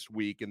State this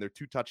week and they're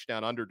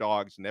 2-touchdown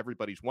underdogs. And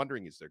everybody's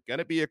wondering, is there going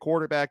to be a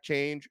quarterback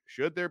change?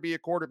 Should there be a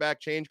quarterback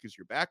change? Because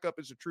your backup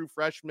is a true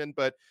freshman.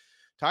 But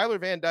Tyler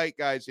Van Dyke,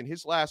 guys, in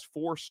his last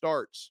 4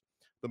 starts,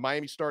 the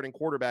Miami starting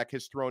quarterback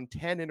has thrown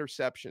 10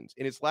 interceptions.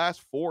 In his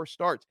last 4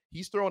 starts,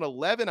 he's thrown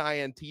 11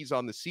 INTs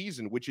on the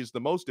season, which is the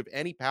most of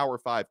any Power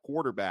 5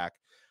 quarterback.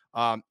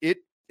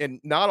 And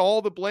not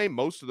all the blame,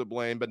 most of the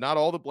blame, but not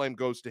all the blame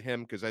goes to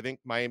him because I think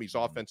Miami's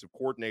offensive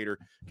coordinator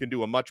can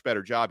do a much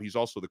better job. He's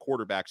also the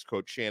quarterback's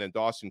coach. Shannon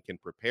Dawson can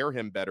prepare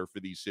him better for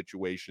these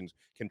situations,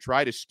 can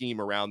try to scheme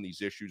around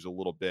these issues a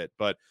little bit.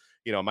 But,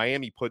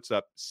 Miami puts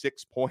up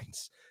 6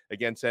 points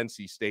against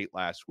NC State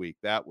last week.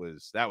 That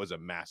was a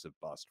massive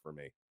bust for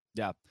me.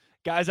 Yeah.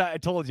 Guys, I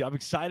told you, I'm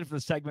excited for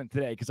the segment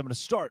today because I'm going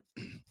to start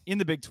in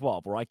the Big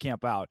 12 where I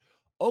camp out.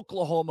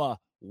 Oklahoma,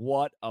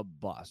 what a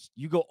bust.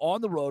 You go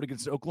on the road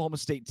against an Oklahoma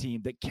State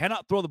team that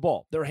cannot throw the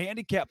ball. They're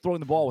handicapped throwing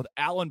the ball with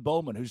Alan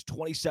Bowman, who's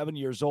 27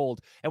 years old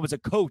and was a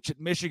coach at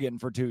Michigan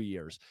for 2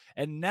 years.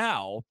 And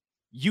now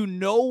you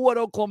know what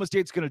Oklahoma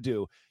State's going to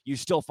do. You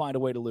still find a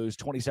way to lose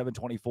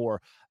 27-24.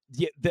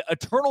 The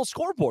eternal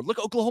scoreboard. Look,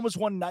 Oklahoma's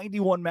won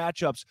 91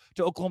 matchups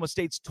to Oklahoma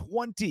State's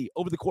 20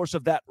 over the course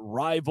of that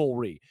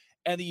rivalry.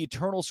 And the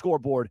eternal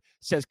scoreboard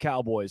says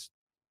Cowboys.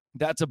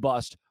 That's a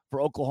bust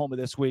for Oklahoma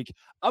this week.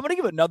 I'm going to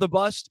give another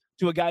bust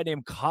to a guy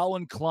named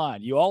Colin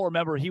Klein. You all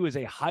remember he was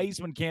a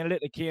Heisman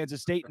candidate at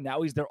Kansas State, and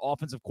now he's their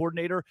offensive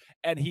coordinator,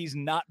 and he's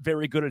not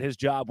very good at his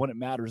job when it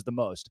matters the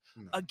most.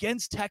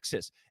 Against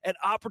Texas, an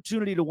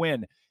opportunity to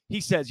win.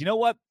 He says, you know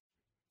what?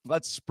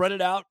 Let's spread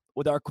it out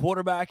with our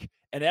quarterback,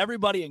 and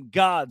everybody in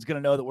God's going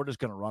to know that we're just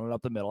going to run it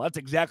up the middle. That's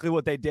exactly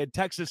what they did.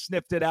 Texas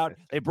sniffed it out.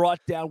 They brought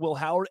down Will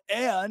Howard,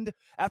 and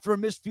after a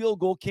missed field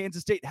goal,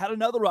 Kansas State had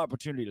another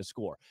opportunity to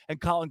score.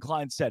 And Colin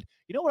Klein said,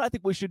 you know what I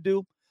think we should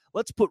do?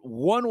 Let's put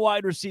one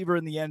wide receiver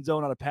in the end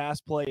zone on a pass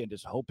play and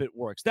just hope it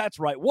works. That's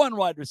right, one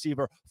wide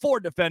receiver,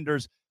 4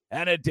 defenders,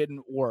 and it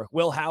didn't work.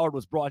 Will Howard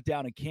was brought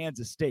down in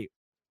Kansas State.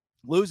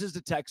 Loses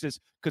to Texas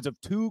because of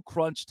 2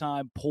 crunch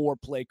time, poor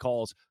play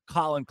calls.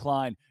 Colin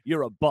Klein,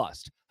 you're a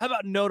bust. How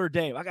about Notre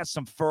Dame? I got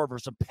some fervor,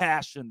 some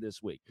passion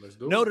this week.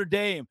 Notre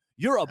Dame,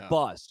 you're a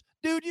bust.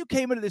 Dude, you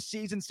came into this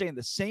season saying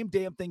the same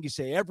damn thing you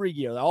say every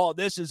year. Oh,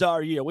 this is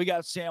our year. We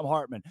got Sam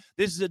Hartman.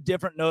 This is a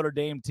different Notre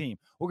Dame team.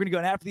 We're going to go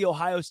in after the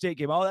Ohio State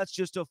game. Oh, that's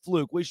just a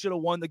fluke. We should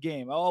have won the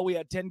game. Oh, we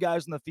had 10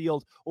 guys in the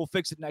field. We'll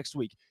fix it next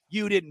week.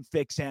 You didn't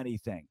fix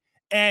anything.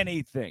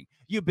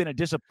 You've been a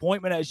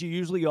disappointment as you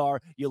usually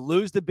are. You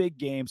lose the big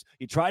games.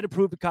 You try to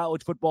prove to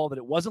college football that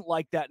it wasn't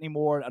like that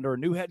anymore. Under a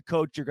new head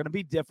coach, you're going to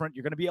be different.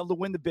 You're going to be able to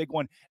win the big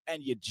one,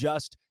 and you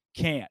just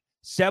can't.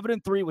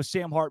 7-3 with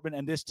Sam Hartman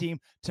and this team.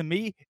 To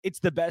me, it's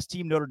the best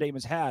team Notre Dame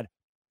has had.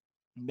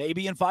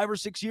 Maybe in 5 or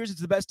 6 years, it's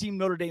the best team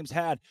Notre Dame's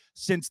had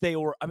since they've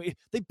been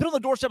on the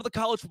doorstep of the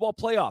college football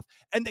playoff,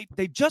 and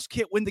they just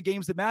can't win the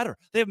games that matter.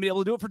 They haven't been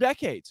able to do it for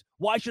decades.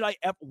 Why should I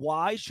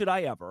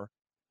ever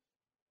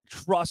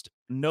trust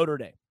Notre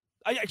Dame?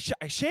 I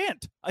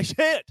shan't.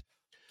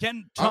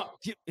 Kenton,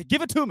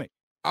 give it to me.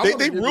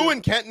 They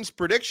ruined Kenton's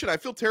prediction. I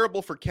feel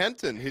terrible for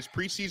Kenton. His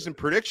preseason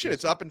prediction,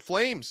 it's up in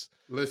flames.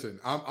 Listen,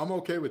 I'm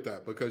okay with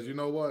that because you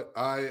know what?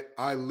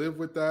 I live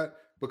with that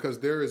because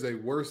there is a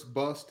worse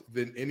bust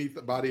than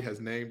anybody has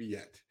named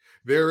yet.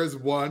 There is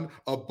one,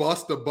 a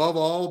bust above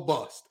all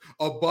bust,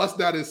 a bust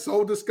that is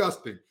so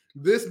disgusting.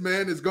 This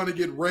man is going to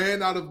get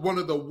ran out of one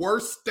of the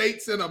worst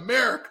states in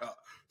America.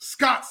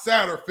 Scott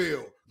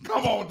Satterfield.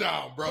 Come on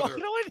down, brother.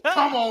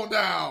 Come on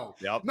down.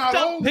 Yep.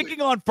 Stop picking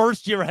on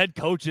first-year head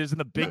coaches in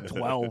the Big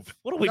 12.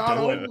 What are we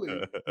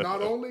doing?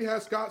 Not only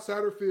has Scott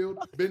Satterfield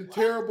been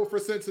terrible for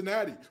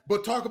Cincinnati,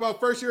 but talk about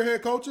first-year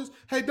head coaches.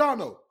 Hey,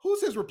 Dono,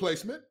 who's his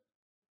replacement?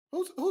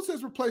 Who's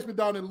his replacement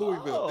down in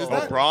Louisville? Is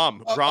that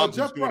Brom? Brom's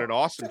doing Brom? an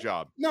awesome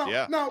job.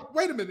 Now,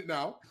 wait a minute.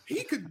 Now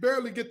he could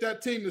barely get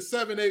that team to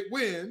 7-8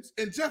 wins,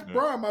 and Jeff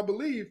Brom, I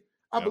believe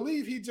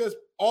he just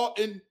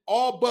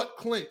all but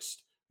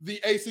clinched the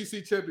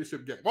ACC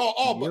championship game.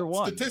 All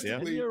but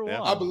statistically,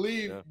 I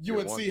believe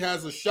UNC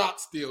has a shot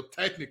still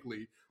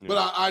technically, but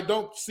I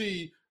don't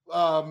see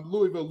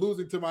Louisville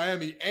losing to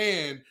Miami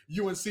and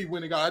UNC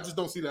winning out. I just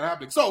don't see that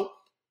happening. So.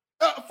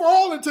 For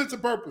all intents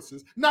and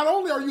purposes, not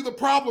only are you the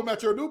problem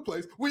at your new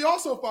place, we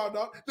also found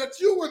out that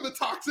you were the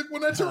toxic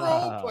one at your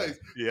old place.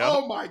 Yeah.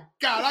 Oh my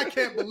God, I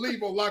can't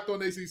believe on Locked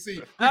On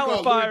ACC now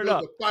we're fired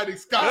up. The Fighting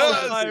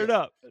Scott. Fired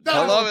up.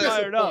 That was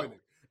disappointing.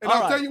 And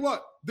I'll tell you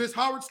what, this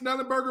Howard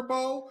Snellenberger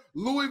Bowl,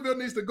 Louisville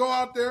needs to go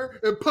out there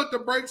and put the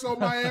brakes on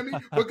Miami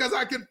because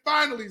I can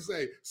finally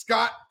say,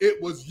 Scott, it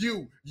was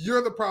you.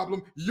 You're the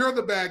problem. You're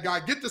the bad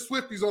guy. Get the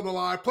Swifties on the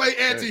line. Play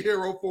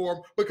anti-hero for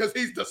him because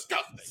he's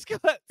disgusting.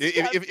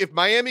 If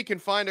Miami can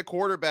find a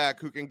quarterback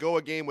who can go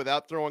a game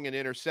without throwing an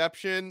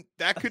interception,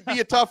 that could be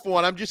a tough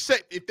one. I'm just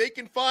saying, if they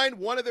can find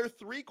one of their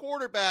 3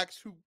 quarterbacks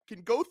who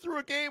can go through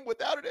a game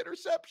without an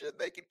interception,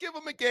 they can give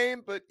them a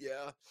game. But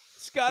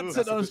Scott's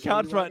sitting on his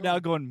couch right now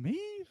going, me?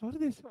 What are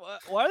they?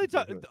 Why are they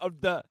talking of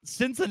the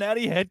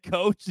Cincinnati head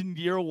coach in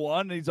year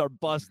 1? He's our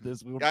bust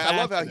this week. I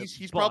love how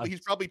he's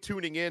probably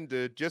tuning in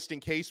to just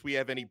in case we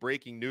have any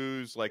breaking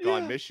news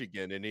on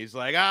Michigan, and he's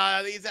like,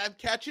 I'm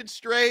catching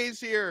strays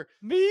here.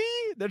 Me?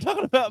 They're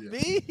talking about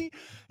me?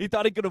 He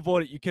thought he could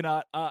avoid it. You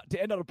cannot.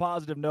 To end on a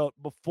positive note,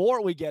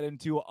 before we get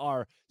into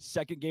our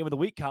second game of the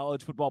week,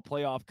 college football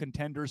playoff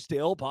contender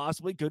still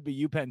possibly could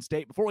be UPenn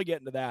State. Before we get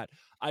into that,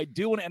 I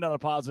do want to end on a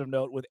positive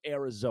note with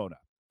Arizona.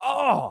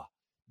 Oh,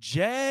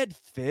 Jed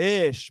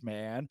Fish,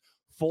 man.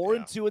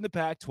 4-2 in the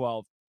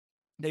Pac-12.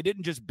 They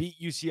didn't just beat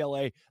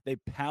UCLA. They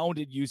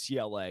pounded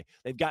UCLA.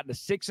 They've gotten to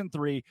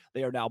 6-3.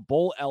 They are now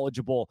bowl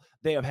eligible.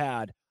 They have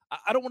had,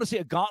 I don't want to say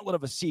a gauntlet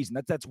of a season.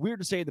 That's weird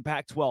to say in the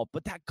Pac-12,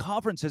 but that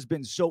conference has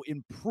been so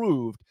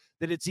improved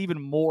that it's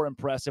even more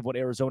impressive what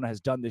Arizona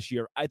has done this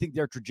year. I think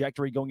their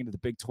trajectory going into the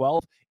Big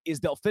 12 is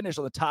they'll finish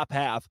on the top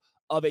half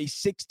of a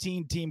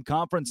 16-team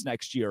conference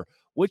next year,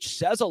 which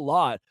says a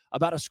lot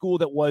about a school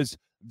that was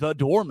the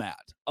doormat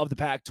of the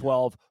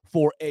Pac-12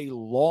 for a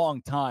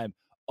long time.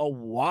 A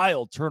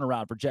wild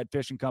turnaround for Jed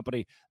Fish and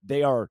company.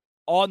 They are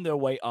on their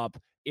way up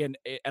at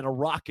a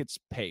rocket's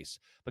pace.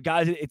 But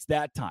guys, it's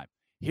that time.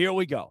 Here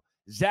we go.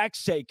 Zach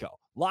Sako,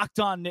 Locked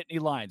On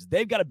Nittany Lions.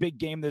 They've got a big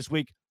game this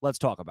week. Let's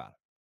talk about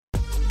it.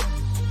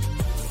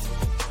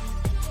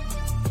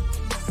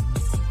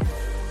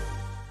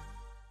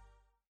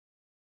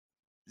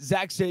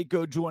 Zach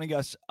Sako joining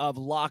us of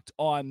Locked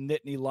On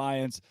Nittany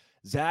Lions.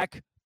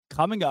 Zach,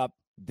 coming up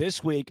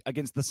this week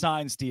against the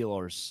Sign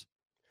Steelers.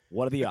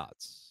 What are the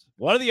odds?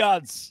 What are the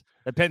odds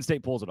that Penn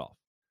State pulls it off?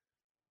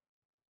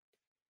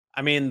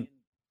 I mean,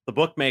 the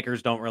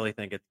bookmakers don't really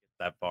think it's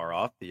that far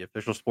off. The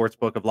official sports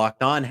book of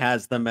Locked On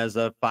has them as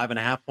a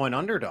 5.5-point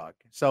underdog.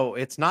 So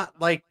it's not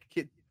like,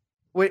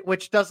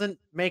 which doesn't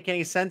make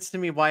any sense to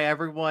me why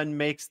everyone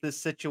makes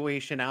this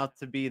situation out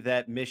to be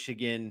that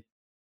Michigan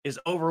is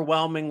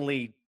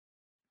overwhelmingly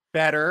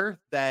better,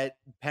 that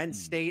Penn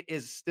State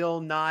is still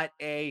not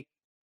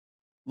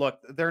look,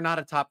 they're not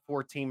a top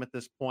 4 team at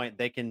this point.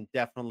 They can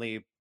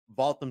definitely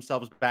vault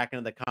themselves back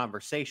into the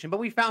conversation, but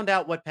we found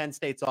out what Penn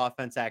State's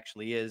offense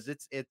actually is.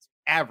 It's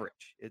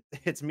average.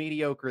 It's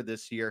mediocre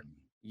this year.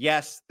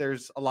 Yes,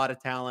 there's a lot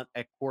of talent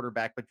at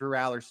quarterback, but Drew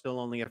Aller's still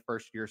only a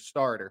first-year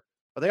starter.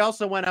 But they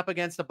also went up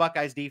against a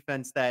Buckeyes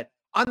defense that,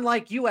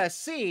 unlike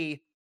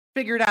USC,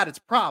 figured out its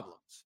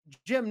problems.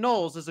 Jim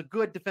Knowles is a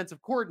good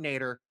defensive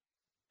coordinator.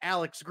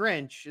 Alex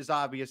Grinch is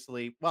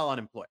obviously,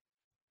 unemployed.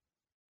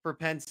 For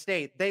Penn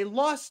State, they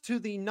lost to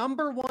the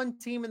number 1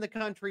 team in the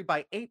country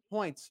by 8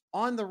 points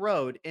on the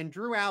road in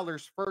Drew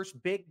Aller's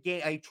first big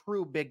game, a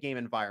true big game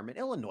environment.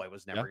 Illinois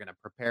was never going to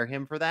prepare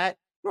him for that.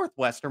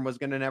 Northwestern was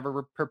going to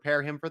never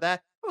prepare him for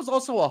that. It was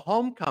also a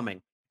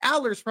homecoming.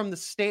 Aller's from the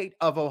state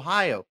of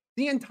Ohio.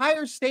 The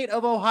entire state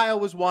of Ohio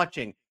was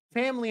watching,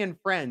 family and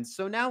friends.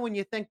 So now when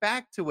you think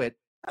back to it,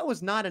 that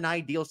was not an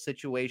ideal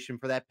situation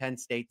for that Penn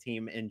State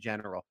team in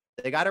general.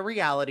 They got a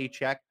reality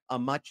check, a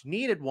much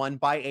needed one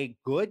by a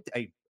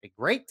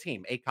great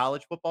team, a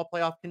college football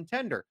playoff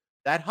contender.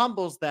 That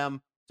humbles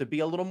them to be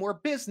a little more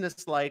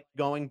businesslike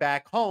going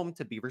back home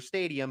to Beaver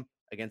Stadium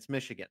against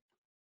Michigan.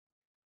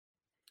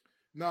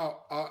 Now,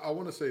 I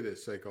want to say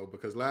this, Seiko,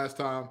 because last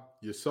time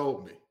you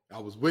sold me. I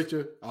was with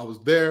you. I was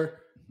there,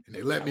 and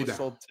they let I me was down.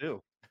 sold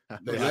too.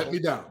 They let me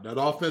down. That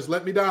offense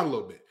let me down a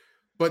little bit.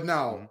 But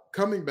now Mhm.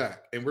 coming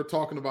back, and we're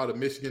talking about a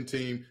Michigan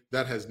team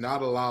that has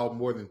not allowed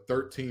more than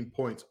 13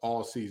 points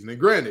all season. And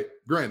granted,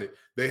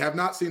 they have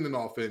not seen an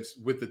offense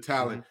with the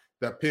talent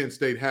that Penn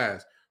State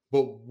has.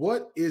 But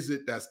what is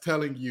it that's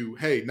telling you,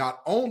 hey,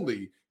 not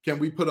only can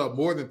we put up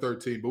more than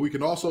 13, but we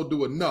can also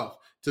do enough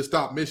to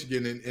stop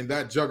Michigan and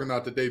that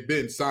juggernaut that they've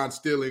been, sign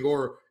stealing,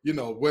 or,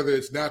 whether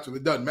it's natural,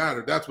 it doesn't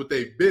matter. That's what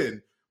they've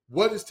been.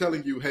 What is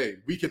telling you, hey,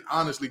 we can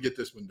honestly get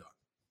this one done?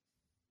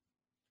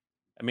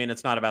 I mean,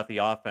 it's not about the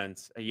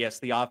offense. Yes,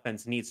 the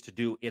offense needs to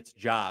do its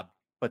job,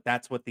 but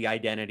that's what the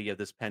identity of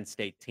this Penn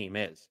State team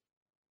is.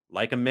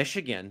 Like a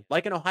Michigan,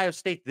 like an Ohio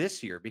State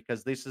this year,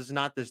 because this is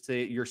not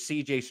your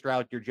CJ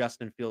Stroud, your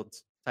Justin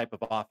Fields type of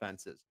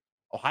offenses.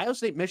 Ohio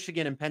State,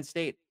 Michigan, and Penn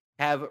State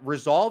have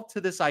resolved to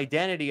this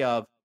identity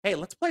of, hey,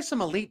 let's play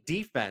some elite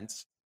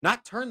defense,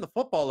 not turn the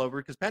football over,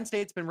 because Penn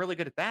State's been really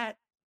good at that.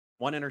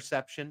 One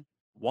interception,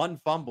 one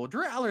fumble.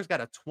 Drew Aller's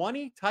got a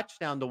 20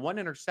 touchdown to one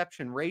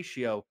interception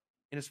ratio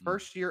in his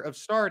first year of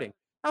starting.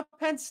 Now,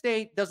 Penn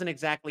State doesn't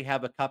exactly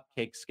have a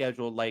cupcake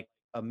schedule like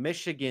a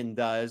Michigan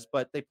does,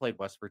 but they played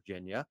West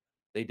Virginia.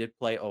 They did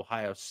play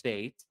Ohio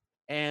State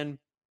and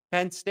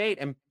Penn State,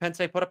 and Penn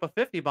State put up a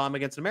 50 bomb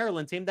against a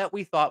Maryland team that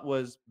we thought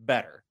was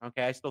better.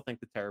 Okay, I still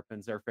think the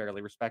Terrapins are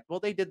fairly respectable.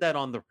 They did that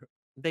on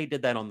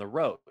the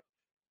road.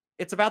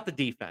 It's about the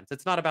defense.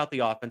 It's not about the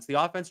offense.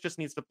 The offense just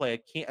needs to play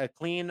a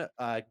clean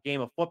game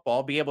of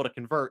football, be able to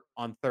convert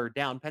on third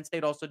down. Penn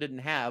State also didn't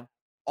have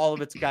all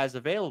of its guys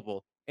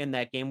available in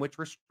that game, which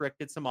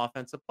restricted some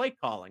offensive play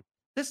calling.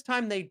 This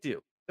time they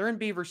do. They're in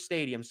Beaver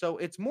Stadium. So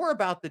it's more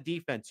about the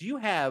defense. You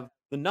have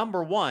the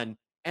number one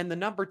and the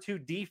number two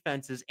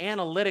defenses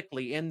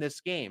analytically in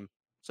this game.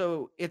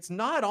 So it's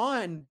not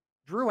on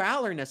Drew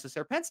Aller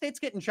necessarily. Penn State's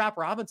getting Chop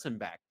Robinson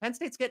back. Penn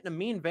State's getting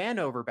Amin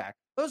Vanover back.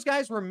 Those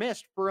guys were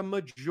missed for a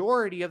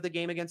majority of the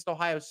game against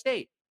Ohio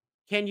State.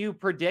 Can you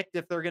predict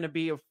if they're going to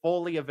be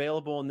fully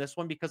available in this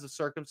one because of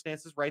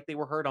circumstances, right? They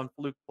were hurt on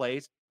fluke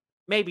plays.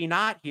 Maybe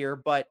not here,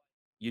 but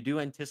you do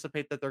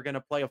anticipate that they're going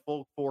to play a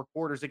full 4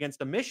 quarters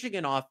against a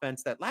Michigan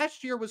offense that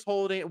last year was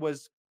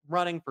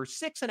running for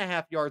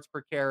 6.5 yards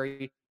per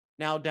carry,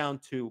 now down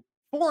to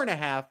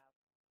 4.5.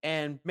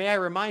 And may I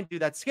remind you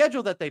that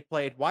schedule that they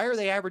played, why are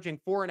they averaging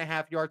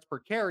 4.5 yards per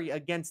carry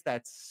against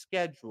that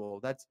schedule?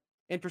 That's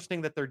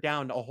interesting that they're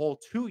down a whole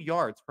 2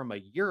 yards from a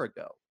year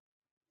ago.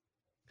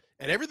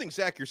 And everything,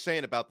 Zach, you're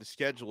saying about the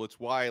schedule, it's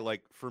why,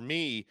 like, for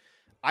me,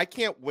 I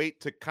can't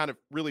wait to kind of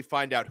really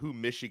find out who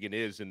Michigan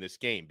is in this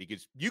game,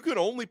 because you can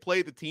only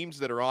play the teams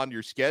that are on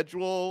your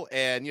schedule.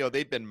 And,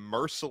 they've been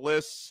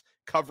merciless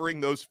covering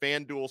those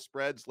FanDuel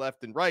spreads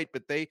left and right,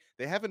 but they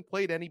haven't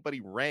played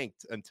anybody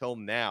ranked until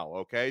now.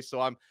 Okay.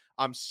 So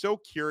I'm so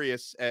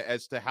curious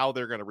as to how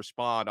they're going to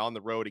respond on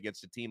the road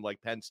against a team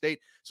like Penn State.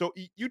 So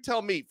you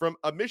tell me, from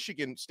a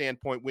Michigan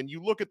standpoint, when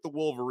you look at the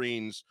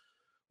Wolverines,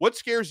 what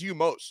scares you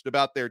most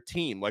about their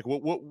team? Like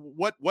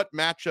what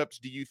matchups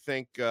do you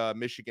think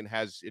Michigan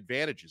has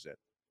advantages in?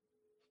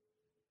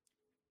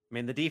 I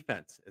mean, the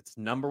defense, it's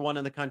number one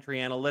in the country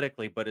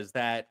analytically, but is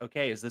that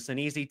okay? Is this an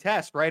easy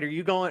test, right? Are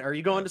you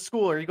going to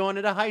school? Are you going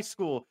into high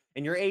school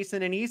and you're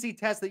acing an easy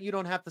test that you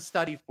don't have to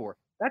study for?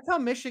 That's how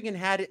Michigan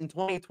had it in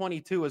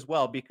 2022 as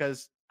well,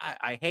 because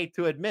I hate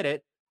to admit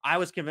it, I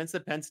was convinced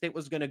that Penn State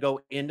was going to go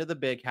into the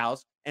big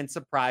house and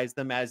surprise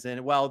them, as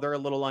in, well, they're a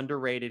little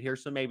underrated here,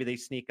 so maybe they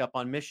sneak up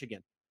on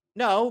Michigan.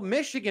 No,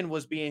 Michigan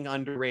was being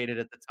underrated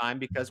at the time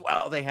because,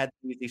 well, they had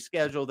the easy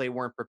schedule. They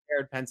weren't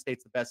prepared. Penn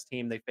State's the best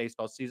team they faced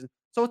all season.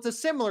 So it's a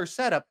similar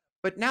setup,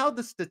 but now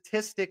the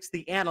statistics,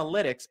 the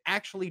analytics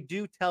actually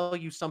do tell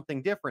you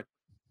something different.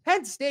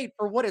 Penn State,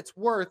 for what it's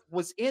worth,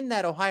 was in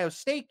that Ohio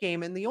State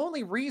game, and the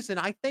only reason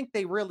I think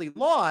they really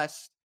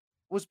lost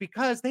was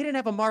because they didn't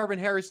have a Marvin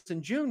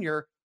Harrison Jr.,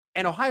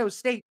 and Ohio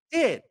State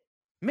did.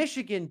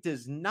 Michigan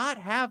does not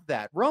have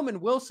that. Roman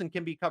Wilson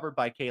can be covered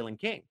by Kalen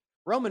King.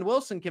 Roman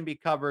Wilson can be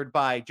covered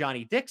by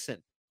Johnny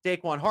Dixon,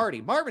 Daquan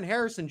Hardy. Marvin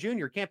Harrison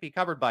Jr. can't be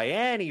covered by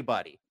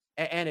anybody.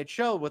 And it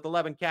showed with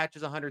 11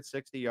 catches,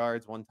 160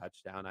 yards, 1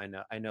 touchdown.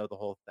 I know the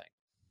whole thing.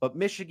 But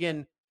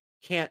Michigan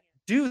can't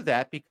do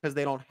that because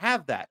they don't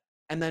have that.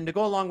 And then to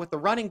go along with the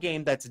running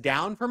game that's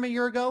down from a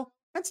year ago,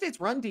 Penn State's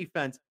run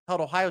defense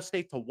held Ohio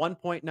State to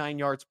 1.9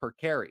 yards per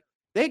carry.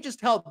 They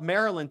just held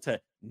Maryland to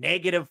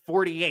negative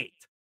 48.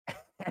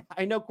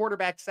 I know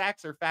quarterback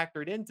sacks are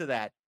factored into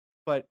that,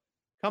 but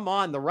come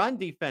on, the run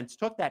defense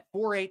took that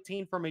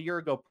 418 from a year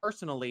ago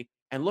personally,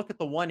 and look at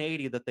the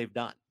 180 that they've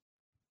done.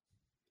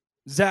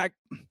 Zach,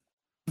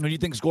 what do you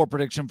think score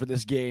prediction for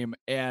this game?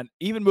 And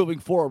even moving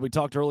forward, we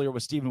talked earlier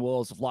with Stephen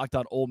Willis of Locked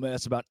On Ole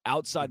Miss about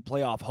outside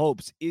playoff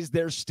hopes. Is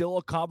there still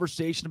a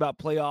conversation about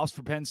playoffs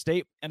for Penn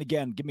State? And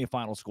again, give me a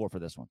final score for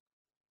this one.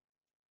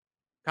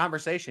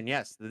 Conversation,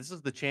 yes. This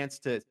is the chance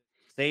to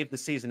save the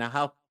season.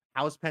 Now,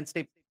 how is Penn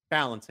State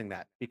balancing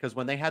that? Because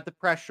when they had the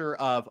pressure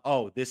of,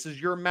 oh, this is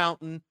your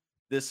mountain,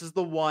 This is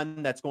the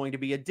one that's going to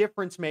be a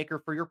difference maker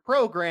for your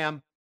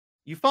program.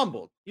 You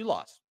fumbled. You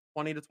lost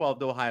 20-12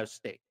 to Ohio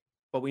State.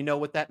 But we know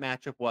what that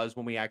matchup was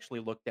when we actually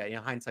looked at it.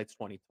 Hindsight's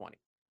 2020.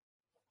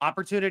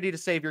 Opportunity to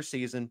save your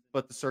season,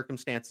 but the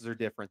circumstances are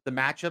different. The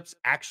matchup's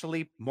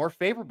actually more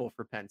favorable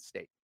for Penn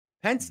State.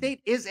 Penn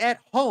State is at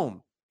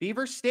home.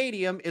 Beaver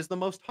Stadium is the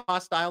most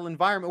hostile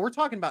environment. We're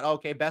talking about,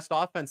 okay, best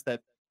offense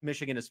that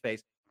Michigan has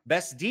faced,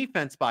 best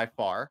defense by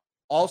far,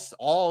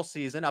 all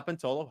season up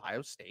until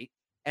Ohio State,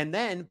 and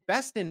then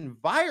best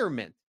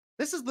environment.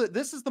 This is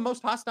the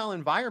most hostile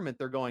environment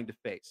they're going to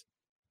face.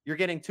 You're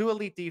getting two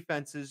elite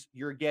defenses.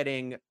 You're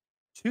getting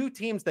two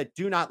teams that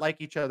do not like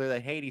each other,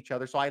 that hate each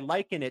other. So I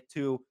liken it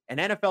to an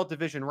NFL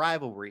division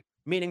rivalry,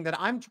 meaning that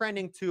I'm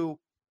trending to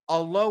a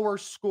lower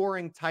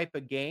scoring type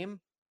of game.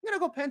 I'm going to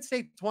go Penn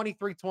State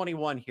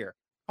 23-21 here.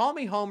 Call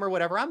me home or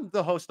whatever. I'm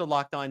the host of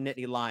Locked On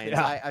Nittany Lions.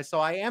 Yeah. So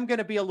I am going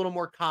to be a little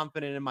more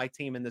confident in my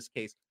team in this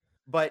case.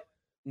 But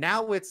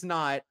now it's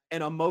not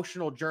an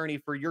emotional journey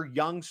for your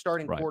young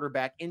starting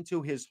quarterback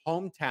into his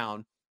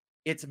hometown.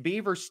 It's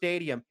Beaver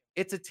Stadium.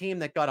 It's a team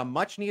that got a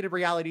much-needed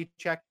reality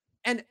check.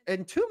 And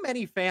too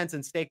many fans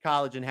in State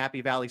College and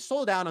Happy Valley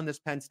sold out on this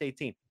Penn State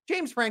team.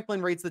 James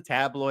Franklin reads the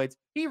tabloids.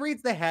 He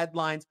reads the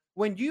headlines.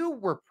 When you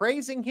were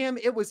praising him,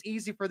 it was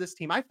easy for this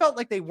team. I felt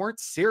like they weren't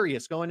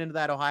serious going into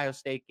that Ohio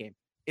State game.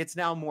 It's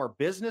now more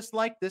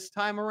business-like this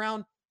time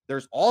around.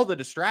 There's all the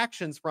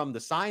distractions from the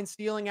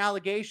sign-stealing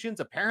allegations.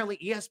 Apparently,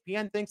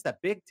 ESPN thinks that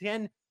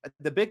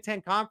the Big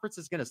Ten Conference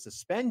is going to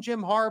suspend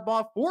Jim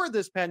Harbaugh for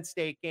this Penn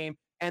State game,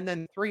 and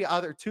then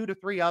 2 to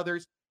 3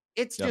 others.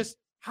 It's just,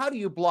 how do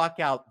you block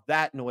out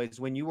that noise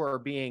when you are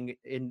being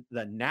in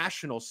the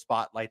national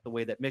spotlight the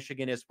way that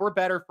Michigan is? For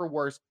better, for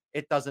worse,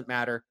 it doesn't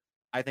matter.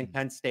 I think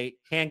Penn State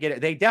can get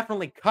it. They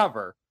definitely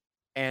cover.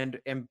 And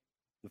the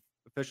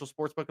official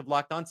sportsbook of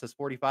Locked On says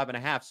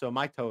 45.5. So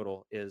my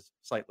total is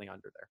slightly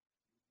under there.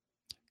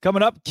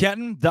 Coming up,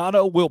 Kenton,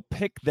 Dono will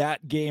pick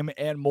that game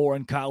and more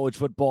in college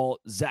football.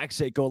 Zach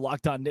Sako,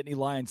 Locked On Nittany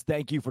Lions,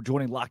 thank you for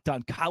joining Locked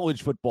On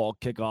College Football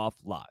Kickoff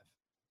Live.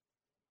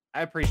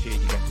 I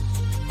appreciate you guys.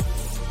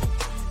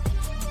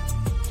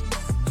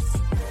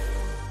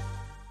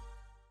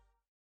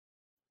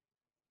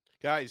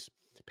 Guys,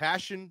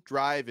 passion,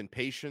 drive, and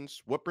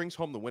patience, what brings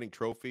home the winning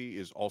trophy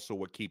is also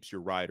what keeps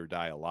your ride or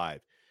die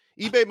alive.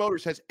 eBay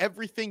Motors has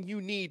everything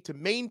you need to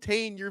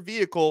maintain your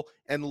vehicle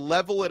and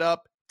level it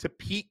up to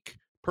peak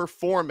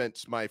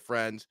performance, my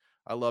friends.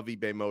 I love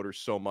eBay Motors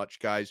so much,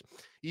 guys.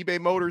 eBay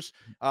Motors,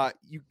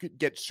 you could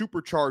get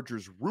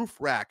superchargers, roof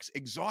racks,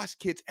 exhaust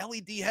kits,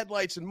 LED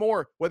headlights, and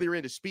more. Whether you're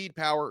into speed,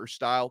 power, or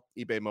style,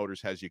 eBay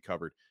Motors has you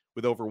covered.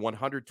 With over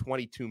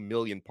 122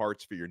 million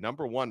parts for your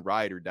number one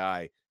ride or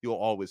die, you'll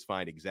always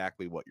find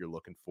exactly what you're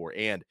looking for.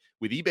 And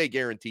with eBay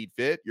Guaranteed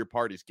Fit, your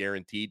part is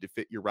guaranteed to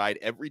fit your ride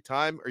every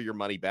time or your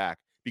money back.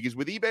 Because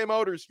with eBay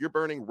Motors, you're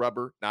burning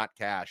rubber, not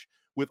cash.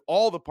 With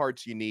all the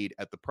parts you need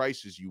at the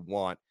prices you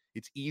want,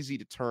 it's easy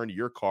to turn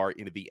your car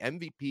into the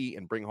MVP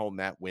and bring home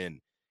that win.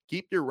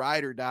 Keep your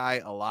ride or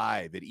die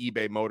alive at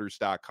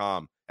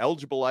ebaymotors.com.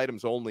 Eligible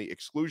items only.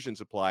 Exclusions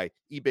apply.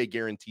 eBay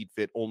Guaranteed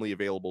Fit only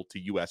available to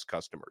U.S.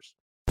 customers.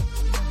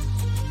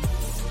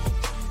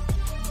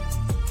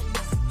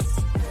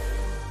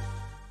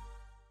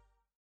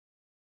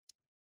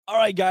 All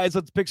right, guys,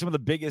 let's pick some of the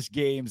biggest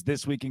games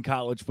this week in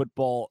college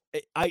football.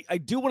 I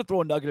do want to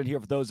throw a nugget in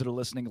here for those that are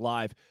listening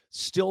live.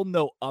 Still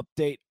no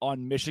update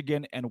on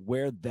Michigan and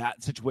where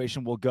that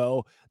situation will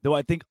go, though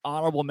I think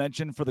honorable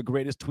mention for the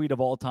greatest tweet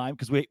of all time,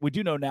 because we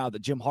do know now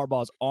that Jim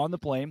Harbaugh is on the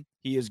plane.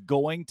 He is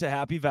going to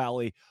Happy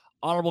Valley.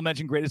 Honorable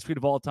mention, greatest tweet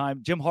of all time.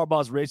 Jim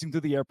Harbaugh is racing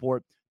through the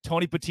airport.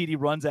 Tony Petitti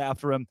runs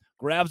after him,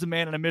 grabs a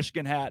man in a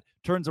Michigan hat,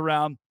 turns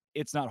around.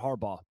 It's not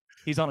Harbaugh.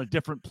 He's on a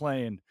different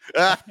plane.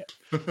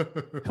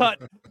 Cut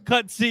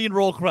scene,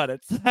 roll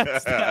credits.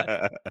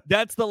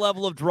 That's the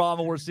level of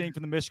drama we're seeing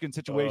from the Michigan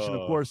situation.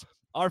 Of course,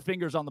 our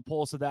fingers on the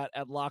pulse of that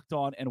at Locked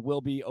On and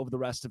will be over the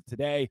rest of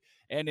today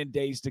and in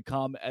days to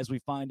come as we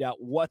find out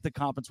what the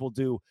conference will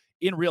do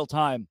in real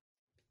time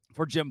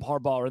for Jim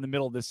Harbaugh in the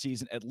middle of this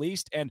season at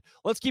least. And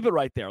let's keep it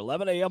right there.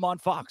 11 a.m. on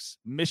Fox,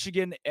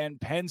 Michigan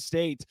and Penn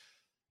State.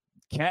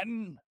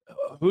 Kenton,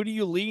 who do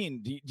you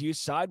lean? Do you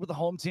side with the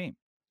home team?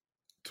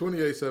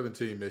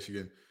 28-17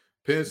 Michigan.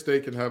 Penn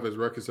State can have as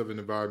ruckus of an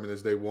environment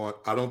as they want.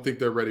 I don't think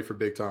they're ready for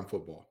big-time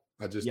football.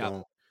 I just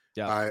don't.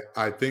 Yeah.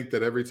 I think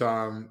that every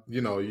time,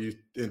 you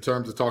in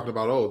terms of talking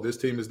about, oh, this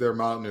team is their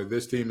mountain or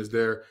this team is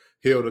their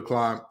hill to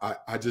climb,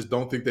 I just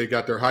don't think they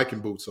got their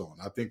hiking boots on.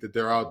 I think that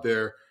they're out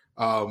there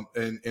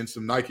in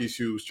some Nike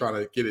shoes trying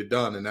to get it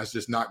done, and that's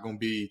just not going to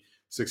be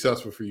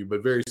successful for you.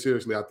 But very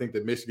seriously, I think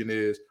that Michigan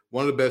is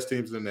one of the best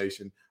teams in the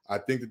nation. I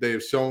think that they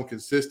have shown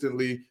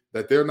consistently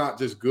that they're not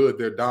just good,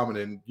 they're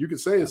dominant. You can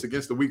say it's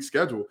against the weak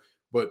schedule,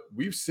 but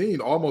we've seen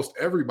almost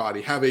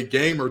everybody have a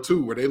game or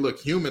two where they look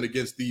human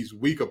against these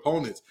weak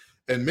opponents.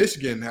 And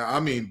Michigan, I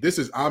mean, this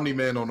is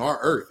Omni-Man on our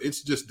earth.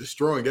 It's just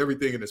destroying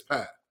everything in its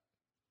path.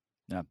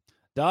 Yeah.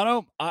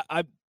 Dono,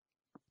 I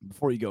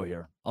before you go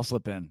here, I'll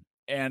slip in.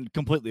 And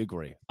completely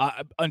agree.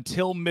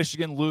 Until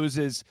Michigan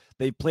loses,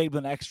 they played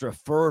with an extra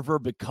fervor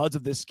because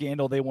of this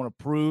scandal. They want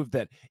to prove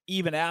that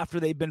even after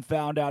they've been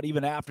found out,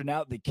 even after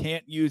now, they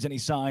can't use any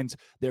signs.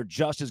 They're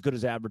just as good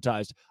as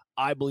advertised.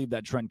 I believe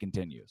that trend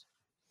continues.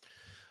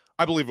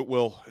 I believe it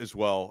will as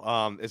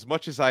well. As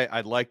much as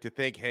I'd like to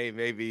think, hey,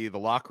 maybe the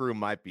locker room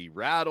might be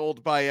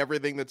rattled by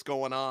everything that's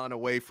going on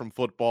away from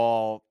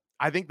football,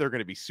 I think they're going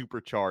to be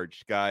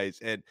supercharged, guys.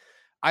 And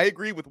I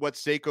agree with what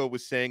Seiko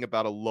was saying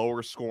about a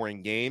lower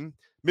scoring game.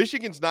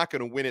 Michigan's not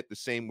going to win it the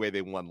same way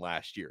they won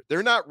last year.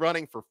 They're not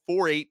running for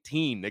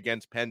 418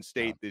 against Penn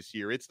State this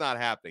year. It's not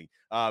happening.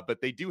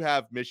 But they do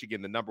have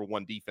Michigan, the number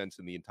one defense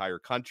in the entire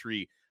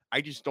country.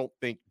 I just don't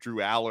think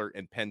Drew Aller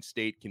and Penn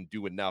State can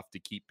do enough to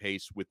keep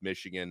pace with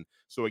Michigan.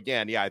 So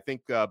again, yeah, I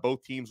think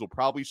both teams will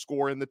probably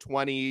score in the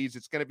 20s.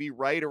 It's going to be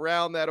right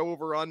around that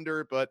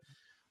over-under, but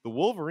the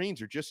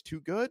Wolverines are just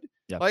too good.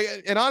 Yep.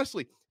 And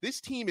honestly,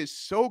 this team is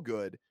so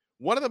good.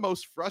 One of the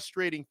most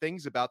frustrating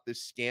things about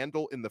this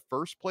scandal in the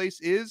first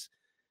place is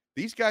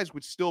these guys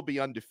would still be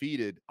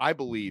undefeated, I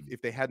believe,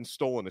 if they hadn't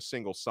stolen a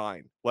single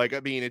sign. Like, I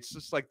mean, it's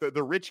just like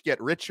the rich get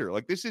richer.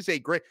 Like, this is a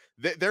great,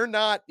 they're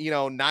not,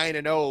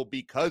 9-0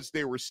 because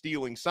they were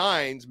stealing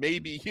signs.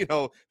 Maybe,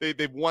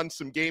 they've won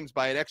some games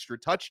by an extra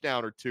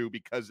touchdown or two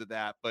because of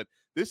that. But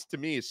this, to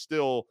me, is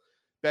still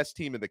best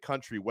team in the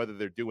country, whether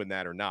they're doing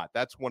that or not.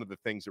 That's one of the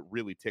things that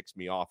really ticks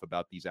me off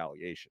about these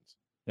allegations.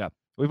 Yeah.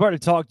 We've already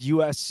talked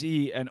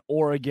USC and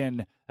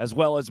Oregon, as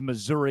well as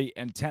Missouri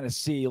and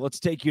Tennessee. Let's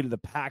take you to the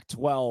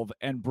Pac-12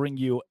 and bring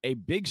you a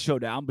big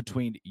showdown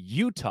between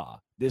Utah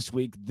this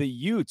week. The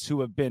Utes, who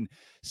have been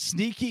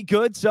sneaky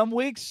good some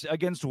weeks,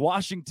 against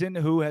Washington,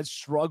 who has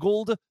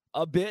struggled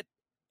a bit.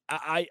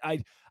 I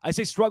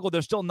say struggled.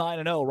 They're still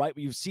 9-0, right?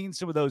 But you've seen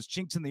some of those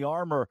chinks in the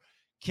armor.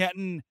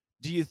 Kenton,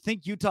 do you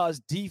think Utah's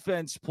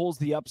defense pulls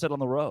the upset on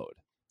the road?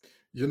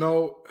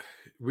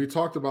 We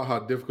talked about how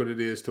difficult it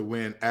is to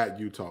win at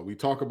Utah. We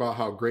talk about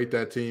how great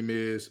that team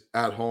is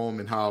at home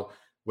and how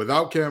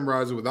without Cam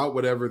Rising, without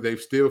whatever, they've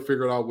still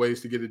figured out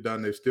ways to get it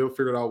done. They've still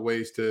figured out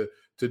ways to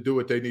do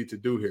what they need to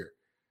do here.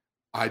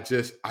 I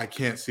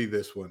can't see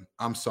this one.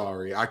 I'm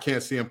sorry. I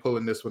can't see them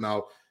pulling this one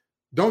out.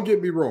 Don't get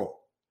me wrong.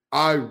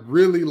 I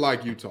really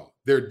like Utah.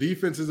 Their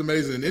defense is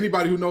amazing. And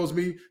anybody who knows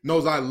me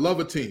knows I love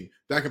a team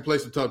that can play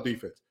some tough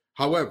defense.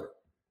 However,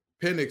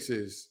 Penix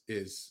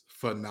is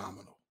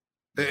phenomenal.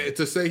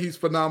 To say he's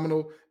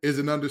phenomenal is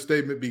an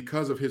understatement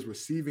because of his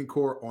receiving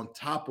core on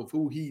top of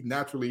who he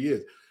naturally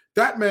is.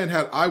 That man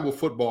had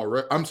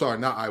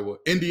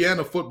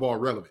Indiana football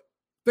relevant.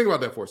 Think about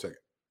that for a second.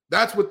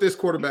 That's what this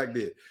quarterback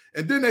did.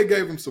 And then they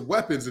gave him some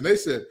weapons and they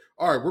said,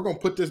 all right, we're going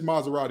to put this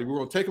Maserati. We're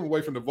going to take him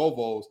away from the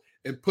Volvos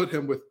and put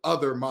him with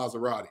other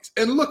Maseratis.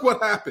 And look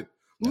what happened.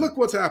 Yeah. Look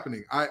what's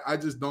happening. I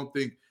just don't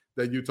think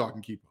that Utah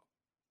can keep up.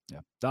 Yeah.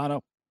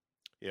 Dono.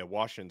 Yeah,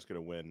 Washington's going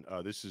to win.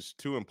 This is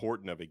too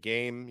important of a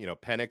game.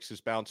 Penix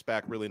has bounced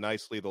back really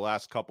nicely the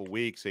last couple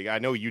weeks. I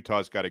know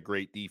Utah's got a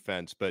great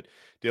defense, but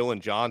Dylan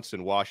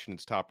Johnson,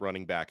 Washington's top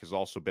running back, has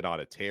also been on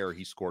a tear.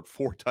 He scored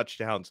 4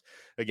 touchdowns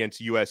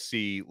against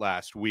USC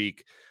last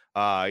week.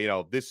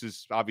 This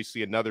is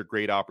obviously another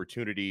great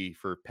opportunity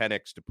for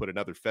Penix to put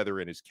another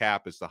feather in his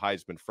cap as the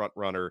Heisman front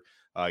runner.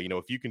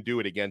 If you can do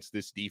it against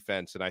this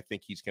defense, and I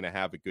think he's going to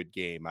have a good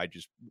game.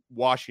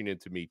 Washington,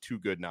 to me, too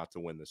good not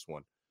to win this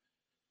one.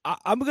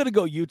 I'm going to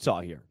go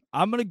Utah here.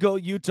 I'm going to go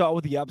Utah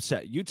with the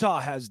upset. Utah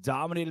has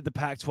dominated the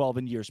Pac-12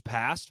 in years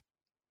past,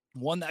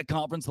 won that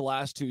conference the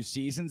last 2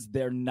 seasons.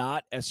 They're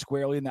not as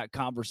squarely in that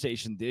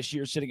conversation this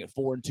year, sitting at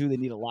 4-2. They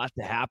need a lot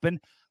to happen.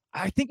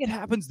 I think it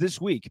happens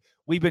this week.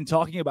 We've been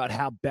talking about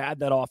how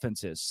bad that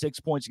offense is. 6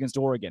 points against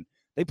Oregon.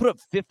 They put up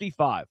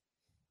 55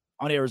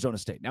 on Arizona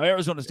State. Now,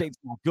 Arizona State's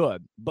not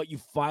good, but you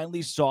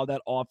finally saw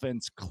that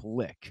offense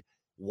click.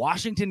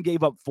 Washington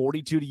gave up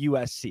 42 to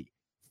USC.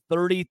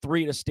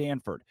 33 to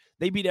Stanford.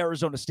 They beat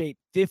Arizona State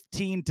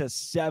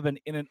 15-7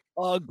 in an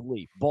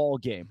ugly ball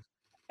game.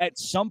 At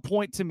some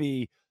point, to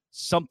me,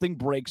 something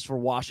breaks for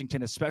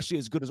Washington, especially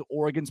as good as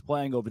Oregon's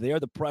playing over there.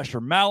 The pressure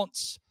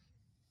mounts,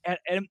 and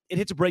it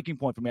hits a breaking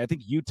point for me. I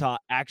think Utah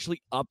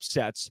actually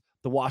upsets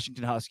the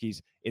Washington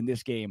Huskies in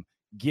this game.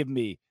 Give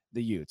me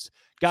the Utes.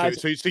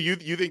 Guys, so you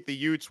think the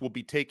Utes will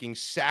be taking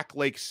Sac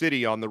Lake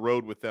City on the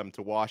road with them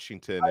to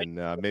Washington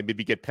and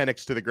maybe get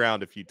Penix to the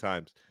ground a few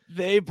times?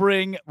 They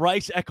bring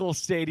Rice-Eccles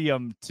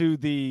Stadium to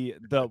the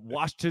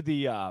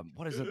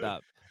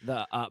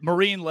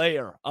Marine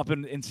Layer up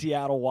in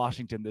Seattle,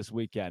 Washington this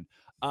weekend.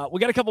 We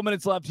got a couple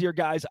minutes left here,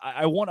 guys.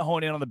 I want to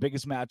hone in on the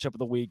biggest matchup of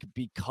the week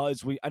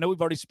because I know we've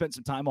already spent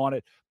some time on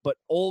it, but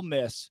Ole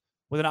Miss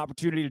with an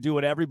opportunity to do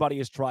what everybody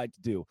has tried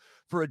to do.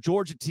 For a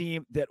Georgia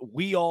team that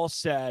we all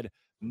said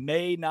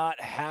may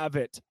not have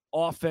it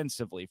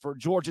offensively, for a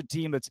Georgia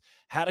team that's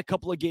had a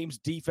couple of games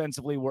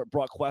defensively where it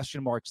brought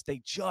question marks,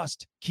 they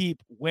just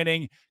keep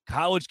winning.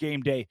 College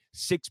Game Day,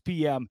 6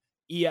 p.m.,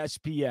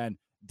 ESPN.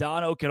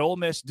 Dono, can Ole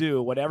Miss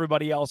do what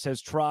everybody else has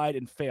tried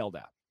and failed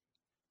at?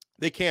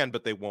 They can,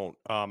 but they won't.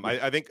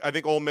 I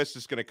think Ole Miss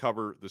is going to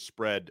cover the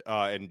spread,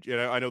 and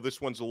I know this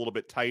one's a little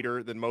bit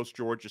tighter than most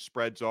Georgia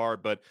spreads are,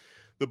 but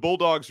the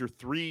Bulldogs are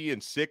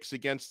 3-6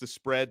 against the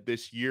spread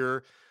this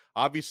year.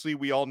 Obviously,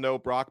 we all know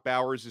Brock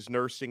Bowers is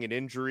nursing an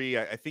injury.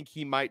 I think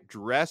he might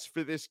dress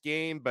for this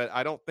game, but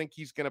I don't think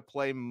he's going to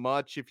play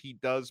much if he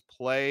does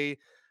play.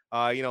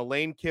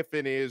 Lane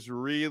Kiffin is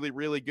really,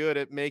 really good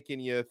at making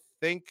you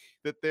think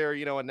that they're,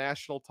 a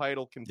national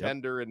title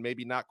contender and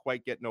maybe not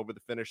quite getting over the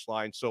finish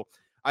line. So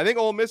I think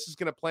Ole Miss is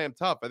going to play him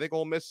tough. I think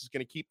Ole Miss is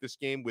going to keep this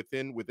game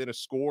within a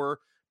score,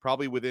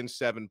 probably within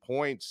 7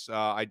 points.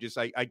 I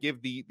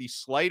give the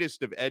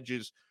slightest of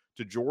edges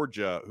to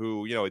Georgia,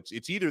 who,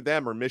 it's either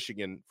them or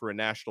Michigan for a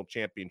national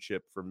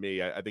championship for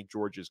me. I think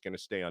Georgia is going to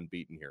stay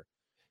unbeaten here.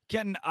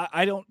 Ken,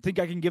 I don't think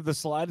I can give the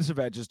slightest of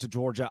edges to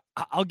Georgia.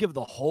 I'll give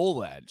the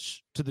whole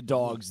edge to the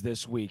Dogs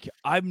this week.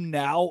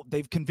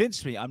 They've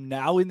convinced me. I'm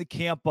now in the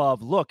camp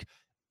of, look,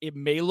 it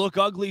may look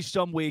ugly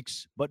some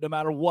weeks, but no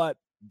matter what,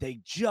 they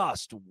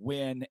just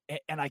win,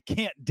 and I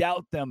can't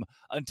doubt them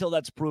until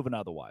that's proven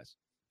otherwise.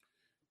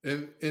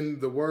 In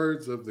the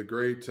words of the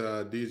great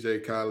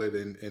DJ Khaled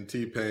and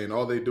T-Pain,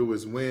 all they do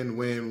is win,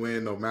 win,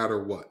 win, no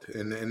matter what.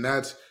 And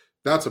that's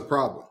a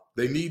problem.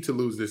 They need to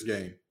lose this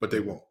game, but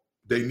they won't.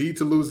 They need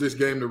to lose this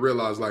game to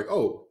realize, like,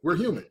 oh, we're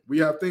human. We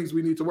have things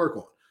we need to work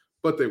on,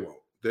 but they won't.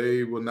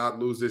 They will not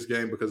lose this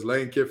game because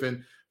Lane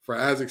Kiffin, for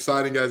as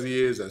exciting as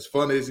he is, as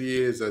fun as he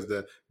is, as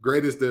the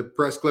greatest the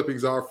press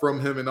clippings are from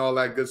him and all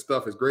that good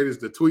stuff, as great as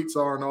the tweets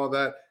are and all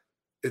that,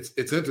 it's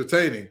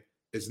entertaining.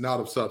 It's not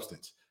of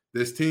substance.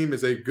 This team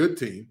is a good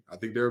team. I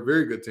think they're a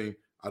very good team.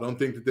 I don't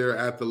think that they're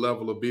at the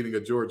level of beating a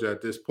Georgia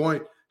at this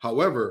point.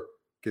 However,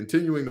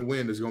 continuing to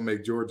win is going to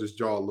make Georgia's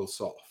jaw a little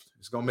soft.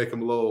 It's going to make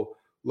them a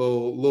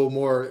little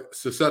more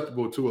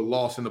susceptible to a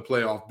loss in the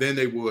playoff than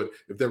they would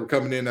if they were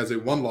coming in as a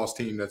one-loss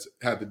team that's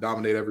had to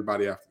dominate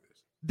everybody after this.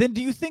 Then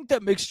do you think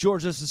that makes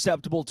Georgia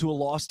susceptible to a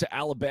loss to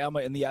Alabama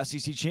in the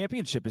SEC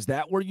championship? Is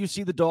that where you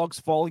see the Dogs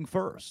falling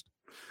first?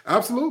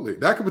 Absolutely.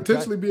 That could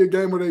potentially be a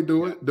game where they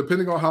do it.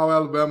 Depending on how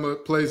Alabama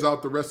plays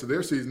out the rest of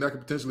their season, that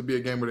could potentially be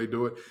a game where they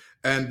do it.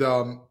 And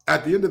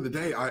at the end of the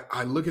day,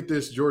 I look at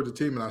this Georgia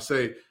team and I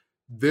say,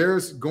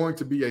 there's going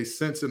to be a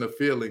sense and a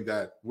feeling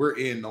that we're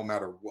in no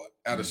matter what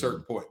at a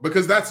certain point,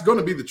 because that's going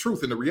to be the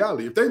truth and the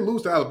reality. If they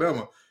lose to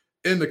Alabama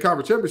in the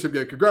conference championship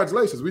game,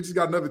 congratulations. We just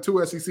got another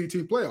 2 SEC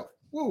team playoff.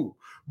 Woo.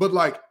 But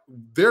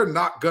they're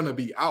not going to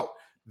be out.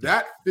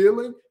 That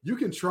feeling, you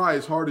can try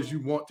as hard as you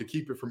want to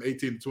keep it from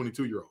 18 to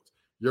 22-year-olds.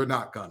 You're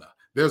not gonna.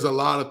 There's a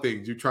lot of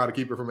things you try to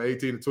keep it from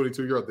 18 to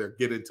 22-year-olds. They'll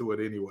get into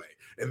it anyway.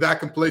 And that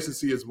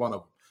complacency is one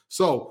of them.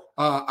 So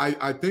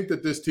I think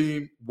that this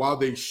team, while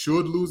they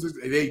should lose this,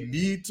 they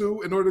need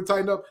to in order to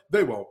tighten up,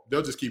 they won't.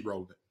 They'll just keep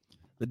rolling it.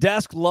 The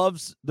desk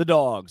loves the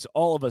Dogs.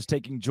 All of us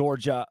taking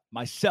Georgia,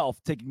 myself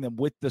taking them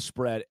with the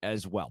spread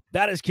as well.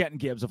 That is Kenton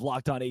Gibbs of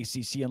Locked On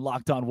ACC and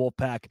Locked On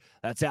Wolfpack.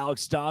 That's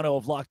Alex Dono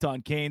of Locked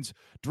On Canes,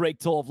 Drake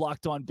Toll of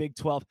Locked On Big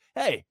 12.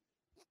 Hey,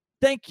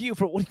 thank you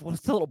for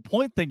what's the little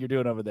point thing you're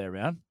doing over there,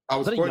 man?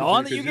 Was that a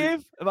yawn that you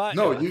gave?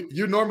 No,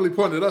 you normally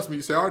point at us when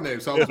you say our name,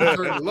 so I was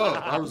returning love.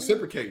 I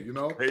reciprocate,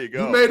 There you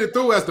go. You made it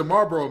through as the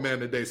Marlboro man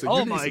today, so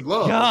you need some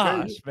love.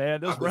 Gosh, okay?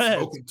 man, those I've been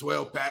Reds. smoking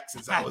 12 packs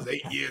since I was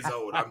 8 years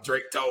old. I'm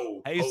Drake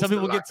Toll. Hey, some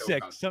people get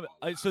sick. So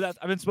that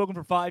I've been smoking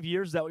for 5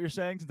 years. Is that what you're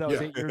saying? Since I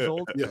was 8 years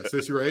old? Yeah,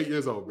 since you were 8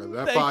 years old, brother.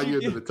 That 5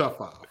 years is the tough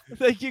 5.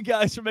 Thank you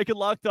guys for making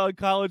Locked On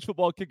College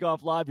Football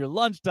Kickoff Live your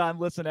lunchtime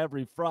listen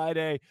every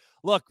Friday.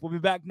 Look, we'll be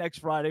back next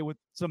Friday with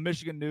some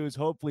Michigan news.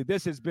 Hopefully,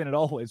 this has been and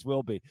always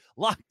will be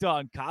Locked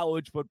On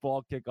College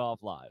Football Kickoff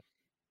Live.